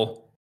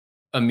will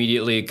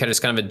immediately kind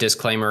of a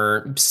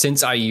disclaimer,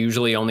 since I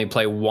usually only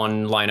play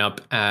one lineup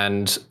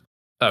and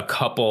a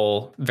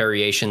couple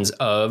variations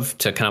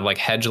to kind of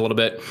hedge a little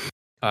bit.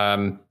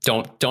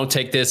 Don't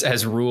take this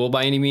as rule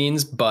by any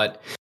means,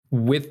 but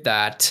with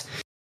that,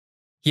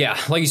 yeah,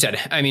 like you said,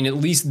 I mean, at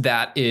least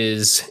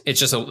it's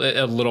just a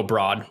little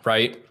broad,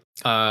 right?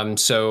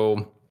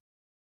 So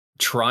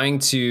trying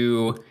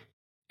to,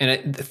 and I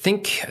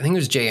think it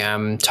was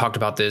JM talked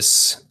about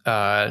this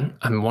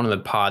on one of the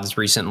pods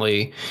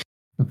recently,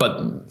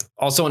 but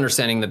also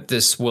understanding that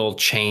this will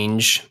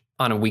change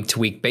on a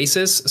week-to-week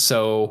basis.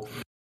 So,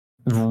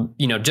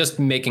 just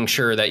making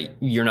sure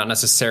that you're not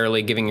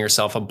necessarily giving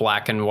yourself a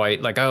black and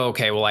white, oh,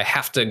 okay, well, I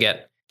have to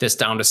get this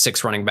down to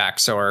 6 running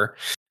backs, or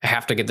I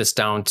have to get this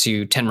down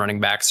to 10 running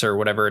backs, or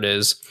whatever it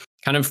is,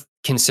 kind of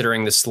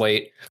considering the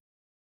slate.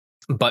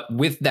 But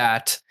with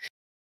that,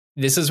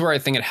 this is where I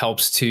think it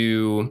helps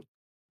to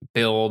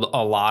build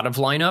a lot of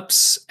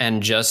lineups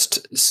and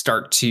just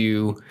start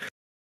to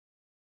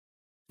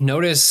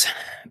notice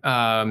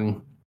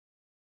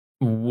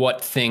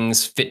what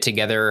things fit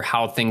together,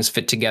 how things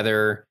fit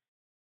together,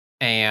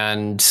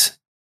 and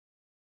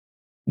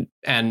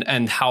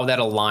how that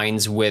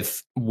aligns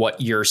with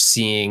what you're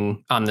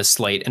seeing on the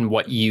slate and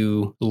what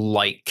you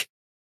like.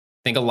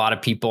 I think a lot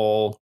of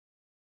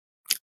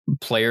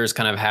players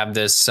kind of have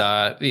this,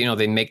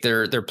 they make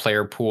their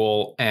player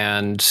pool,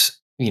 and,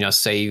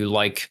 say you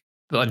like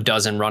a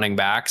dozen running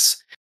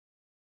backs,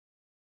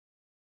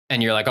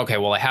 and you're like, okay,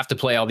 well, I have to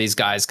play all these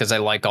guys because I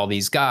like all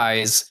these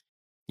guys.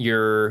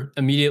 You're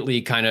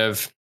immediately kind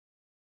of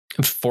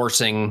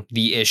forcing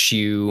the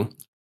issue.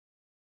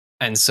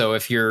 And so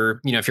if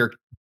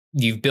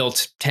you've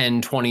built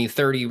 10, 20,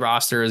 30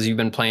 rosters, you've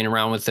been playing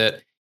around with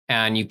it,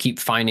 and you keep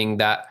finding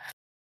that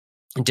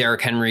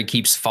Derrick Henry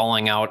keeps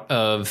falling out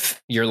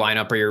of your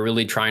lineup, or you're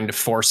really trying to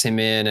force him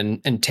in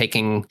and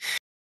taking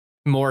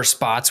more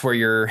spots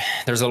where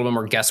there's a little bit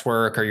more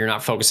guesswork, or you're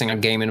not focusing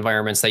on game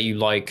environments that you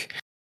like.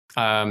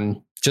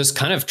 Just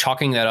kind of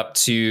chalking that up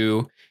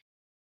to,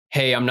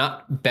 hey, I'm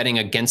not betting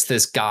against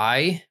this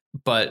guy,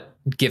 but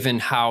given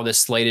how the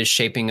slate is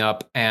shaping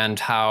up and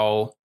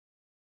how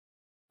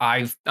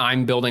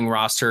I'm building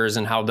rosters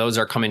and how those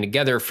are coming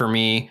together for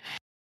me,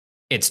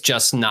 it's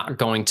just not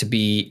going to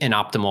be an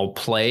optimal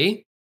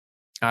play.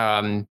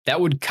 That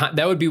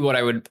would be what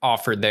I would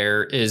offer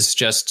there, is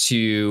just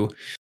to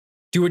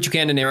do what you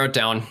can to narrow it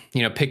down.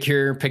 Pick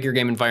your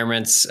game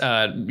environments.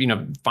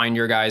 Find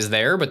your guys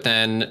there, but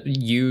then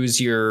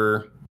use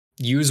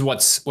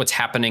what's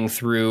happening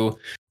through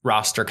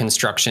roster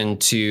construction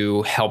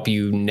to help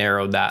you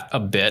narrow that a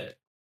bit.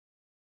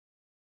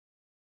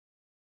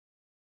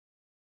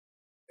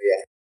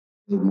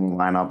 Yeah,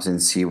 lineups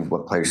and see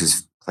what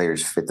players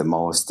fit the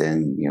most,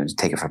 and just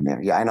take it from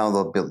there. Yeah, I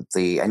know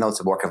I know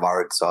it's a work of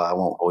art, so I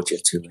won't hold you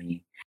to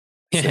any.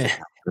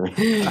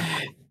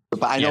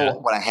 But I know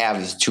what I have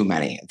is too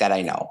many that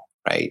I know,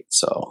 right?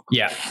 So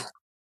yeah.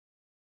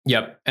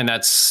 Yep. And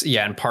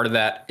and part of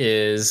that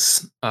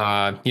is,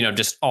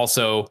 just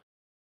also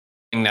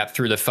that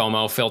through the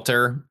FOMO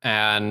filter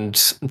and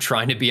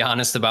trying to be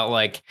honest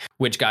about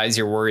which guys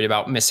you're worried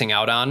about missing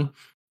out on.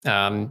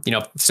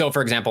 So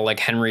for example,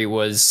 Henry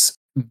was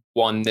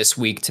one this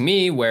week to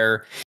me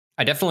where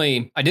I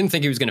didn't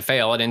think he was going to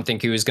fail. I didn't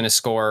think he was going to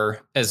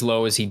score as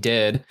low as he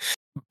did.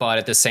 But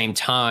at the same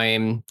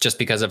time, just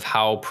because of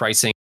how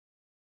pricing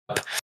up,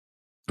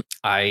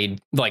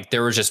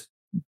 there was just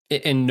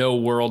in no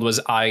world was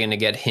I going to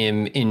get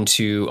him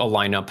into a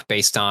lineup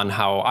based on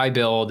how I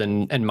build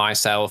and my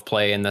style of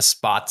play and the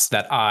spots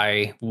that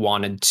I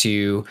wanted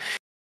to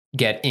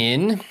get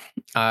in.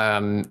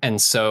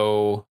 And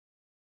so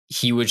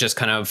he was just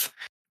kind of,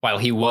 while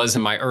he was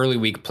in my early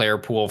week player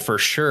pool for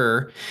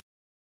sure,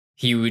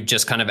 he would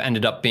just kind of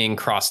ended up being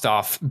crossed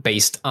off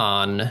based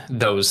on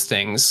those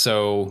things.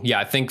 So yeah,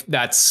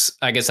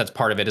 I guess that's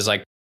part of it, is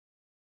like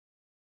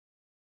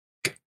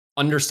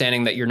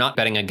understanding that you're not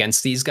betting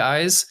against these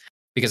guys,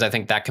 because I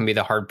think that can be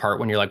the hard part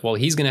when you're like, well,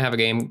 he's going to have a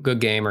good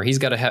game, or he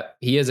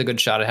has a good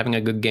shot at having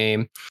a good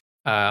game.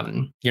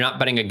 You're not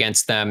betting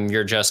against them.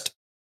 You're just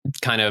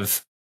kind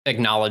of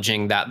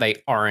acknowledging that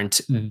they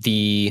aren't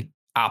the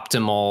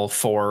optimal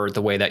for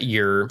the way that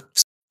you're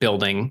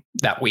building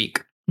that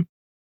week.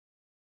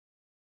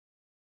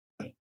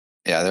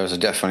 Yeah, there was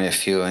definitely a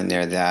few in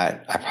there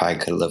that I probably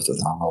could have lived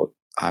without.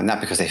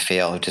 Not because they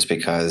failed, just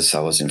because I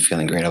wasn't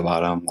feeling great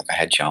about them. Like I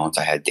had Jones,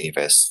 I had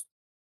Davis.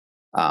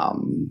 I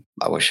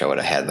wish I would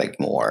have had like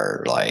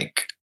more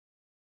like,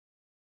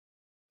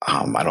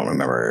 I don't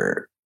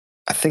remember.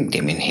 I think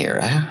Damien here.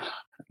 I'm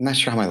not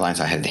sure how many lines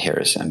I had to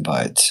Harrison,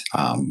 but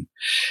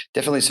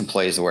definitely some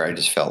plays where I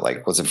just felt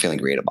like wasn't feeling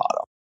great about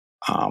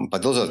them.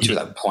 But those are the two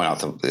that point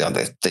out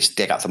they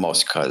stick out the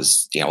most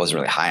because I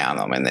wasn't really high on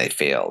them and they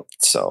failed.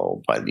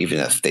 So, but even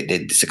if they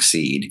did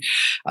succeed,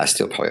 I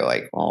still probably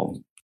like,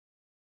 well,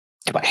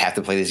 if I have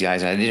to play these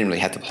guys, and I didn't really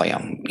have to play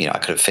them, I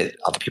could have fit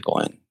other people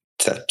in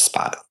to that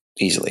spot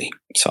easily.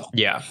 So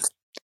yeah.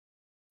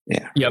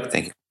 Yep.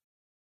 Thank you.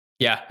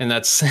 Yeah, and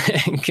that's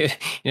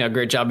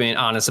great job being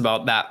honest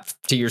about that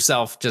to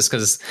yourself, just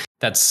because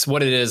that's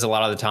what it is a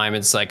lot of the time.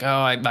 It's like,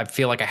 oh, I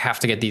feel like I have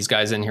to get these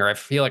guys in here. I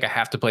feel like I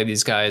have to play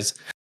these guys.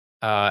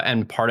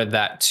 And part of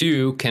that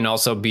too can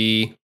also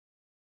be,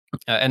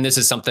 and this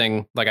is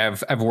something like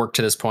I've worked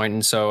to this point,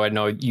 and so I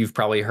know you've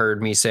probably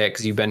heard me say it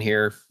because you've been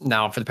here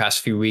now for the past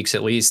few weeks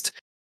at least.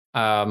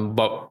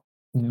 But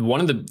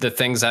one of the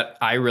things that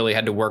I really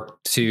had to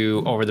work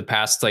to over the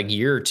past like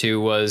year or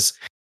two was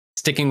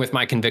sticking with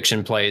my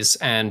conviction plays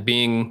and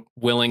being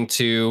willing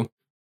to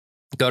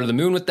go to the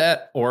moon with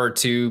that or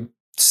to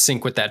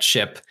sink with that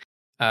ship.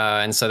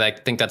 And so I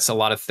think that's a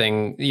lot of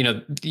thing,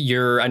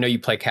 I know you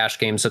play cash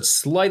games, so it's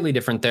slightly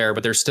different there,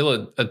 but there's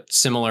still a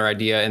similar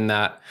idea in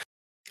that,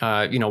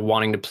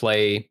 wanting to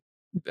play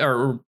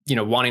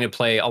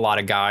a lot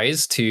of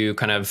guys to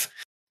kind of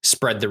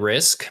spread the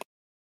risk.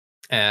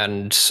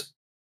 And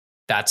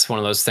that's one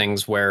of those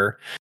things where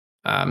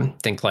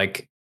think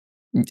like,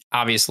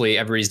 obviously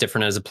everybody's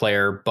different as a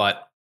player,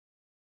 but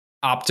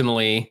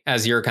optimally,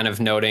 as you're kind of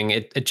noting,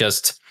 it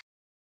just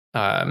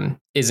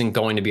isn't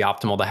going to be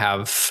optimal to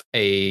have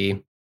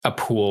a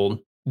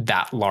pool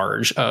that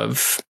large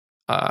of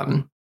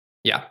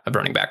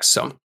running backs.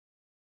 So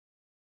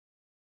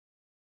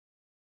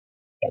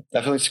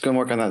definitely just going to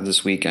work on that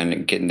this weekend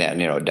and getting that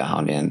narrowed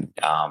down. And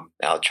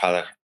I'll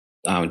try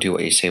to do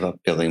what you say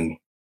about building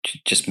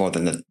just more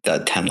than the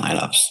 10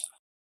 lineups.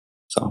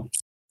 So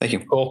thank you.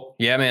 Cool.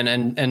 Yeah, man.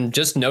 And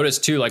just notice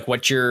too, like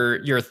what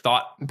your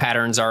thought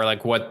patterns are,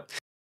 like what,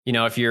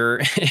 if you're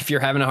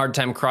having a hard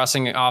time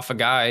crossing off a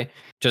guy,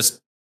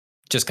 just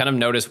kind of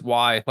notice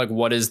why, like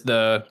what's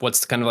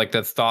kind of like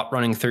the thought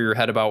running through your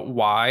head about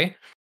why.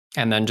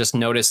 And then just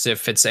notice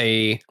if it's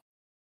a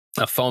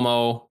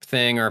FOMO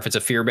thing or if it's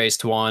a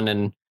fear-based one.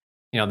 And,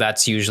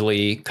 that's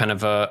usually kind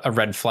of a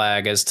red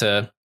flag as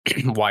to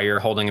why you're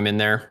holding him in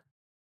there.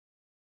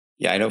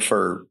 Yeah, I know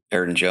for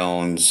Aaron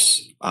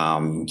Jones,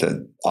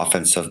 the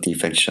defensive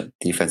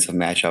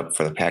matchup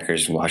for the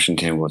Packers in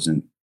Washington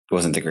wasn't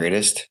the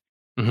greatest.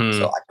 Mm-hmm.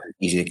 So I could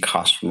easily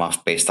cost him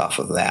off based off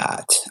of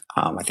that.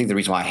 I think the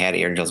reason why I had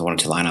Aaron Jones in 1 or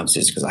 2 lineups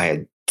is because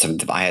I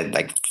had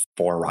like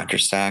 4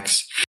 Rodgers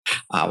stacks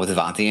with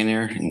Devontae in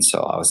there, and so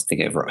I was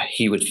thinking if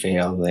he would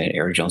fail, then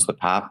Aaron Jones would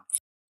pop.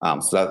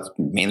 So that's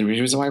mainly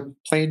the reason why I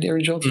played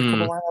Aaron Jones for a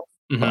couple lineups.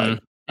 Mm-hmm.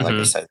 But like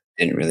I said,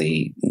 didn't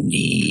really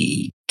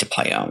need to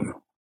play him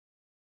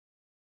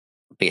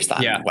based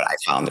on what I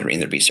found in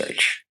the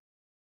research.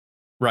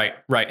 Right.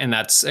 And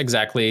that's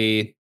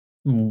exactly,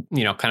 kind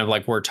of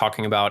like we're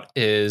talking about,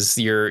 is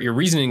your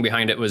reasoning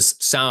behind it was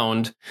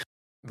sound,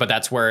 but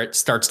that's where it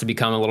starts to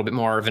become a little bit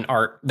more of an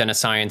art than a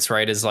science,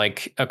 right? Is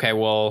like, okay,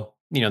 well,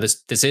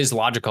 this is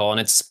logical, and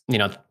it's,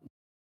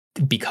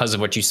 because of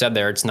what you said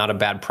there, it's not a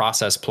bad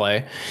process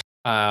play.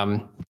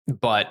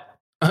 But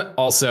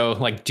also,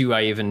 like, do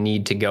I even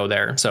need to go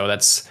there? So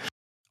that's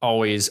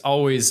always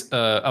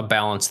a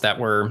balance that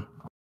we're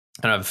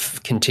kind of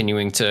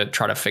continuing to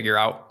try to figure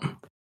out.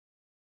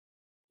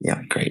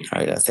 Yeah, great. All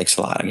right. Thanks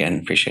a lot again.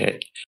 Appreciate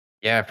it.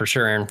 Yeah, for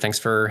sure, Aaron. Thanks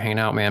for hanging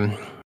out, man.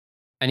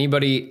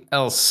 Anybody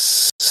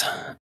else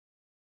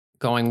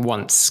going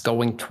once,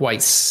 going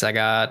twice? I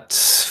got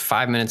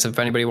 5 minutes if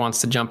anybody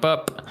wants to jump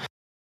up.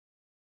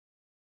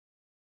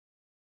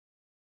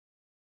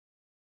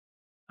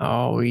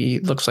 Oh,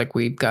 looks like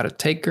we've got a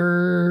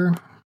taker.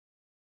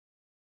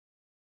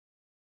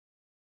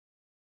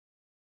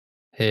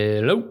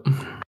 Hello.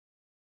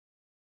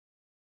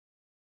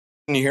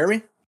 Can you hear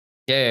me?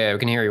 Yeah, we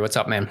can hear you. What's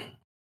up, man?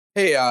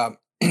 Hey,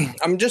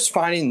 I'm just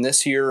finding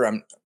this year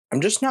I'm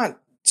just not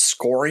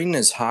scoring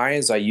as high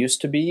as I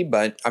used to be,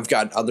 but I've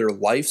got other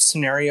life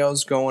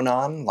scenarios going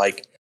on,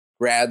 like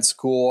grad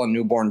school, a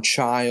newborn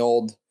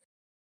child.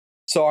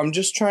 So I'm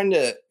just trying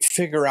to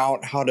figure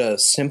out how to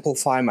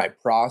simplify my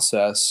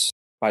process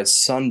by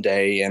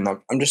Sunday, and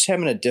I'm just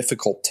having a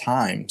difficult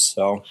time.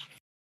 So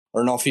I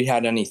don't know if you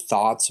had any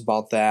thoughts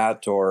about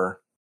that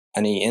or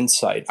any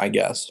insight, I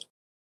guess.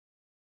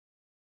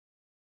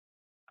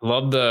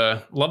 Love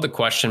the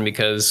question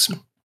because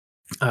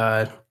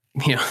uh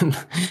you know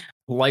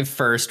life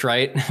first,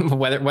 right?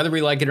 Whether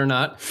we like it or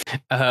not.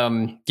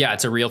 Yeah,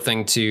 it's a real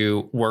thing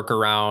to work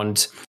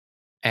around,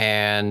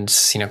 and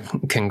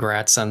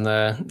congrats on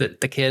the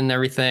kid and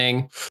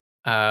everything.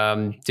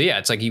 So yeah,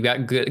 it's like you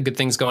got good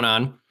things going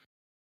on.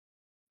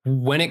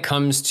 When it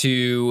comes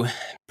to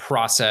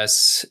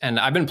process, and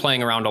I've been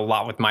playing around a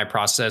lot with my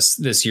process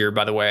this year,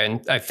 by the way,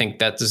 and I think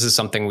that this is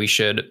something we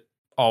should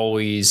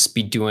always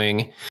be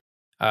doing.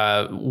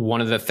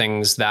 One of the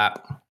things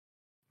that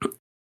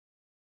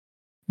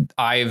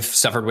I've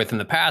suffered with in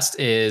the past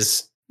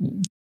is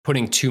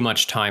putting too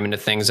much time into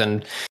things.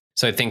 And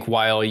so I think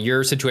while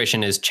your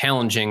situation is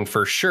challenging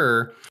for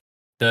sure,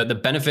 the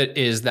benefit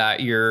is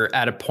that you're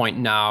at a point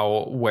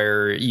now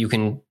where you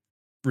can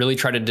really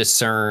try to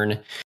discern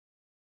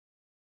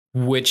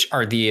which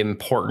are the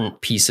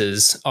important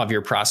pieces of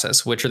your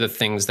process, which are the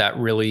things that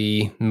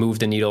really move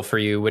the needle for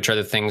you, which are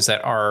the things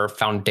that are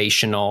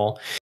foundational.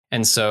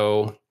 And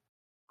so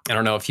I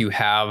don't know if you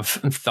have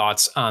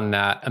thoughts on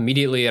that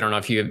immediately. I don't know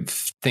if you have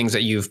things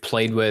that you've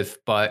played with,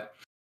 but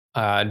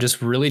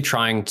just really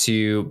trying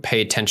to pay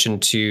attention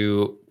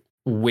to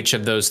which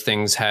of those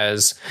things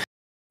has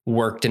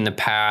worked in the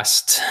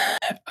past.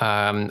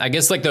 I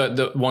guess like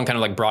the one kind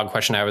of like broad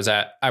question I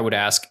would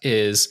ask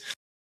is,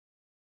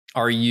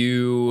 are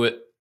you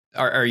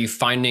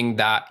finding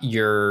that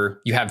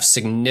you have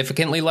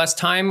significantly less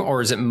time,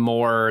 or is it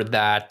more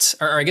that,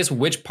 or I guess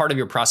which part of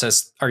your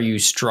process are you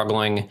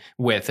struggling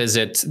with? Is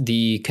it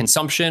the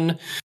consumption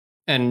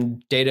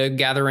and data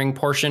gathering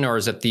portion, or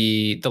is it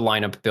the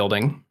lineup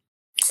building?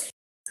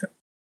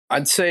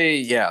 I'd say,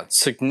 yeah,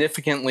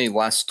 significantly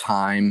less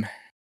time.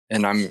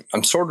 And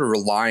I'm sort of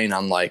relying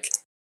on like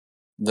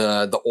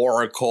the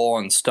Oracle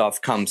and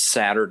stuff comes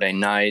Saturday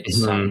night,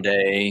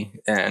 Sunday,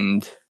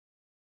 and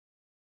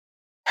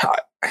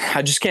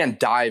I just can't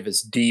dive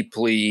as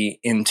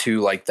deeply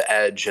into like the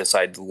edge as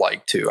I'd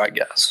like to, I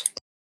guess.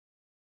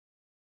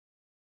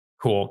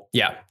 Cool.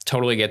 Yeah,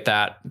 totally get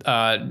that.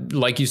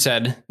 Like you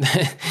said,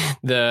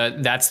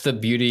 that's the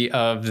beauty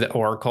of the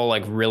Oracle,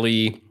 like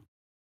really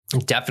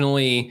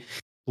definitely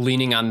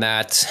leaning on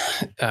that.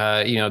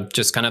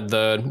 Just kind of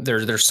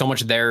there's so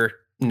much there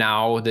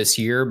now this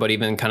year, but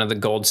even kind of the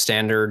gold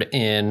standard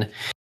in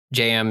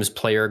JM's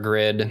player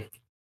grid,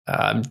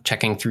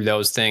 checking through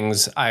those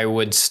things, I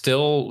would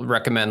still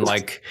recommend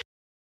like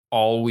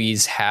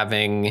always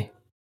having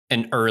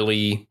an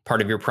early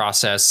part of your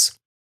process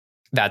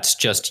that's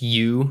just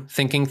you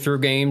thinking through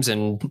games,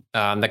 and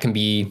that can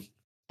be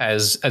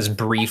as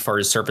brief or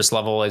as surface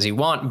level as you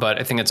want, but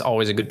I think it's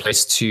always a good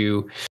place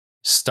to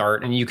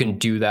start. And you can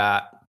do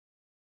that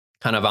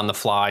kind of on the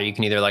fly. You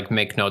can either like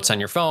make notes on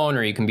your phone,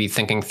 or you can be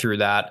thinking through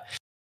that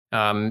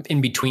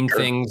in between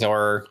things,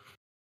 or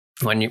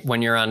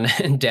when you're on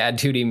dad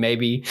duty,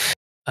 maybe.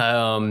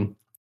 But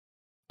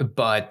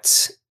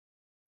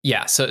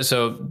yeah,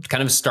 so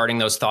kind of starting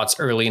those thoughts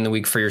early in the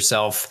week for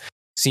yourself,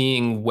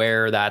 seeing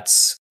where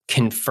that's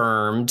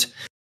confirmed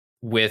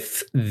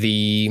with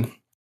the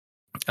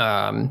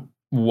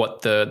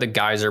what the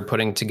guys are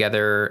putting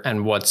together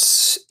and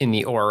what's in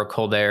the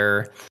Oracle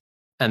there.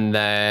 And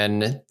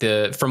then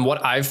from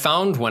what I've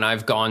found when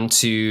I've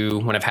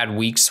had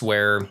weeks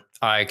where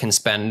I can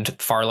spend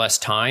far less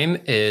time,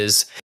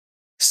 is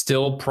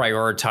still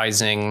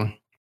prioritizing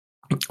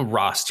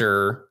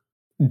roster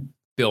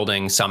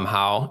building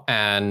somehow.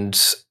 And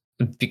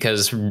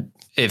because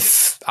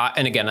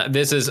and again,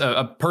 this is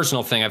a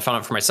personal thing, I found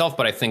out for myself,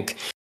 but I think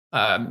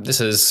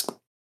this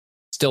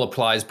still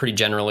applies pretty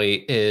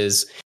generally,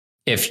 is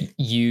if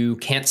you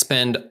can't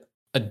spend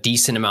a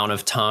decent amount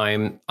of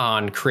time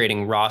on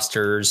creating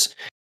rosters,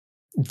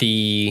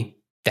 the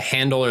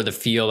handle or the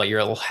feel that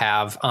you'll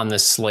have on the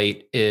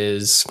slate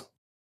is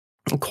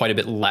quite a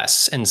bit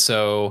less. And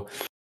so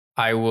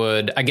I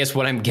guess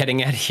what I'm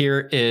getting at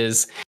here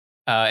is,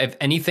 if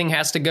anything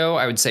has to go,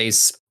 I would say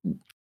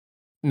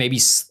maybe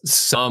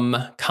some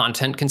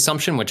content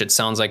consumption, which it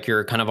sounds like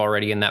you're kind of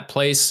already in that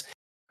place,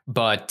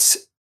 but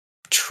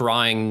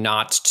trying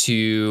not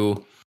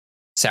to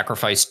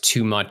sacrifice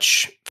too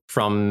much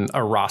from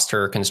a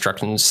roster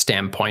construction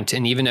standpoint.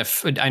 And even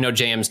if, I know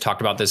JM's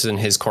talked about this in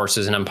his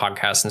courses and on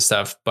podcasts and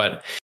stuff,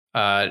 but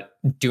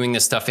doing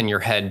this stuff in your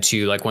head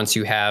too, like once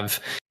you have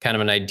kind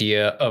of an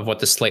idea of what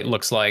the slate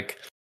looks like,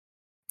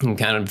 and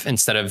kind of,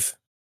 instead of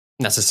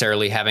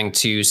necessarily having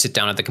to sit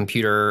down at the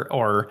computer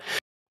or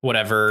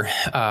whatever,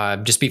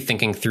 just be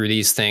thinking through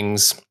these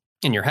things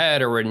in your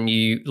head or when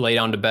you lay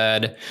down to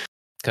bed.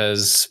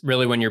 Because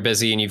really, when you're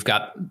busy and you've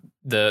got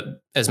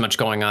as much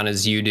going on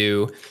as you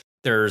do.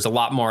 There's a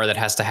lot more that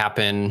has to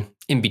happen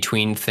in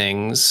between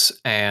things.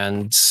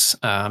 And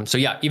so,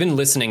 yeah, even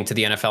listening to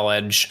the NFL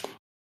Edge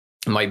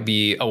might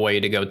be a way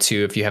to go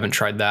to if you haven't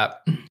tried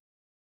that.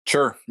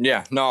 Sure.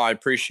 Yeah. No, I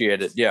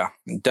appreciate it. Yeah,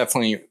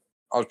 definitely.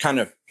 I'll kind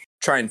of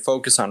try and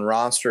focus on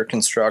roster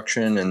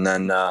construction, and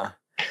then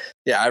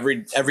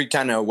every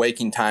kind of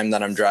waking time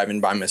that I'm driving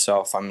by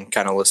myself, I'm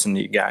kind of listening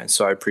to you guys.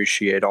 So I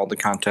appreciate all the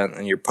content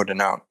that you're putting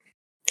out.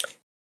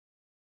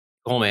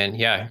 Cool, man.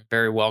 Yeah,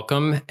 very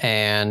welcome.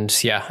 And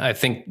yeah, I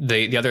think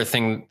the other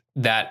thing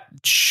that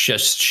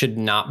just should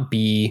not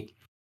be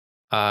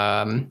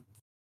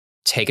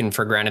taken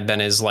for granted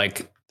then is,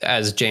 like,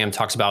 as JM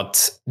talks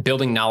about,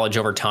 building knowledge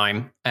over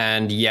time.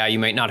 And yeah, you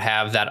might not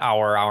have that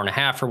hour and a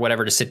half or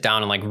whatever to sit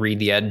down and like read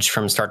the Edge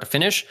from start to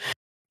finish.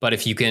 But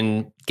if you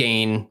can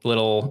gain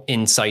little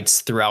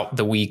insights throughout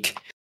the week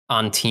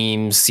on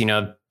teams,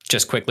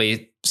 just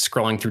quickly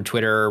scrolling through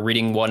Twitter,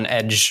 reading one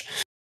Edge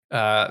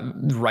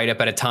write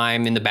up at a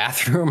time in the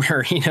bathroom,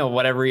 or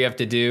whatever you have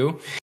to do,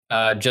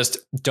 just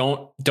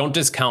don't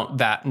discount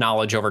that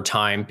knowledge over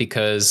time,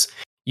 because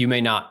you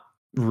may not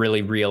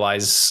really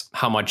realize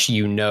how much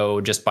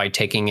just by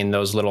taking in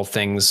those little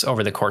things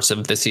over the course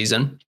of the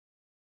season.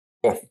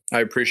 Cool. I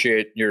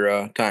appreciate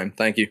your time.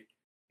 Thank you.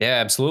 Yeah,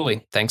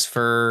 absolutely. Thanks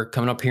for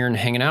coming up here and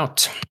hanging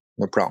out.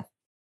 No problem.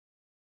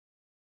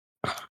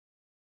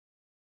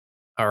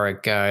 All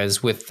right,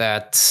 guys, with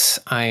that,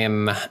 I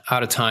am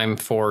out of time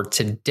for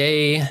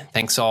today.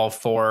 Thanks all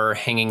for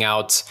hanging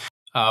out.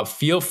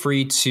 Feel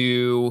free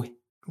to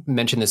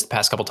mention this the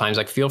past couple times.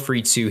 Feel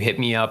free to hit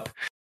me up,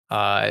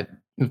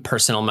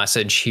 personal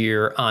message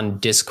here on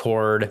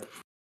Discord.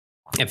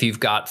 If you've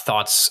got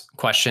thoughts,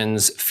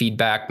 questions,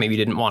 feedback, maybe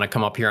you didn't want to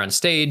come up here on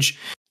stage,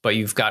 but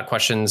you've got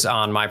questions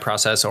on my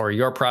process or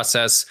your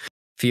process,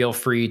 feel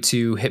free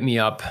to hit me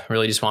up.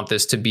 Really just want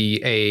this to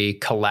be a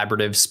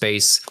collaborative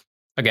space.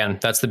 Again,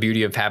 that's the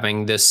beauty of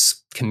having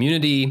this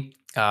community.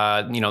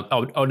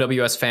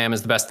 OWS fam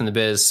is the best in the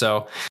biz.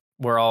 So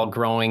we're all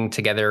growing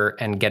together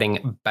and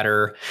getting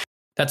better.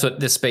 That's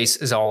what this space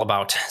is all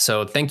about.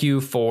 So thank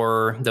you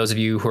for those of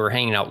you who are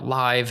hanging out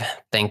live.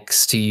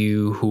 Thanks to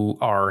you who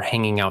are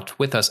hanging out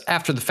with us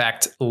after the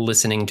fact,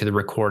 listening to the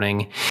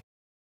recording.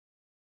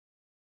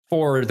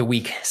 For the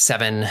week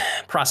 7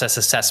 process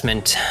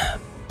assessment,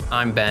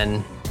 I'm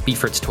Ben,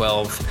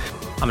 BFritz12.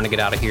 I'm going to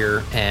get out of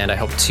here, and I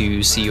hope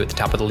to see you at the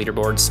top of the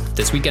leaderboards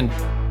this weekend.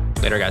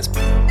 Later, guys.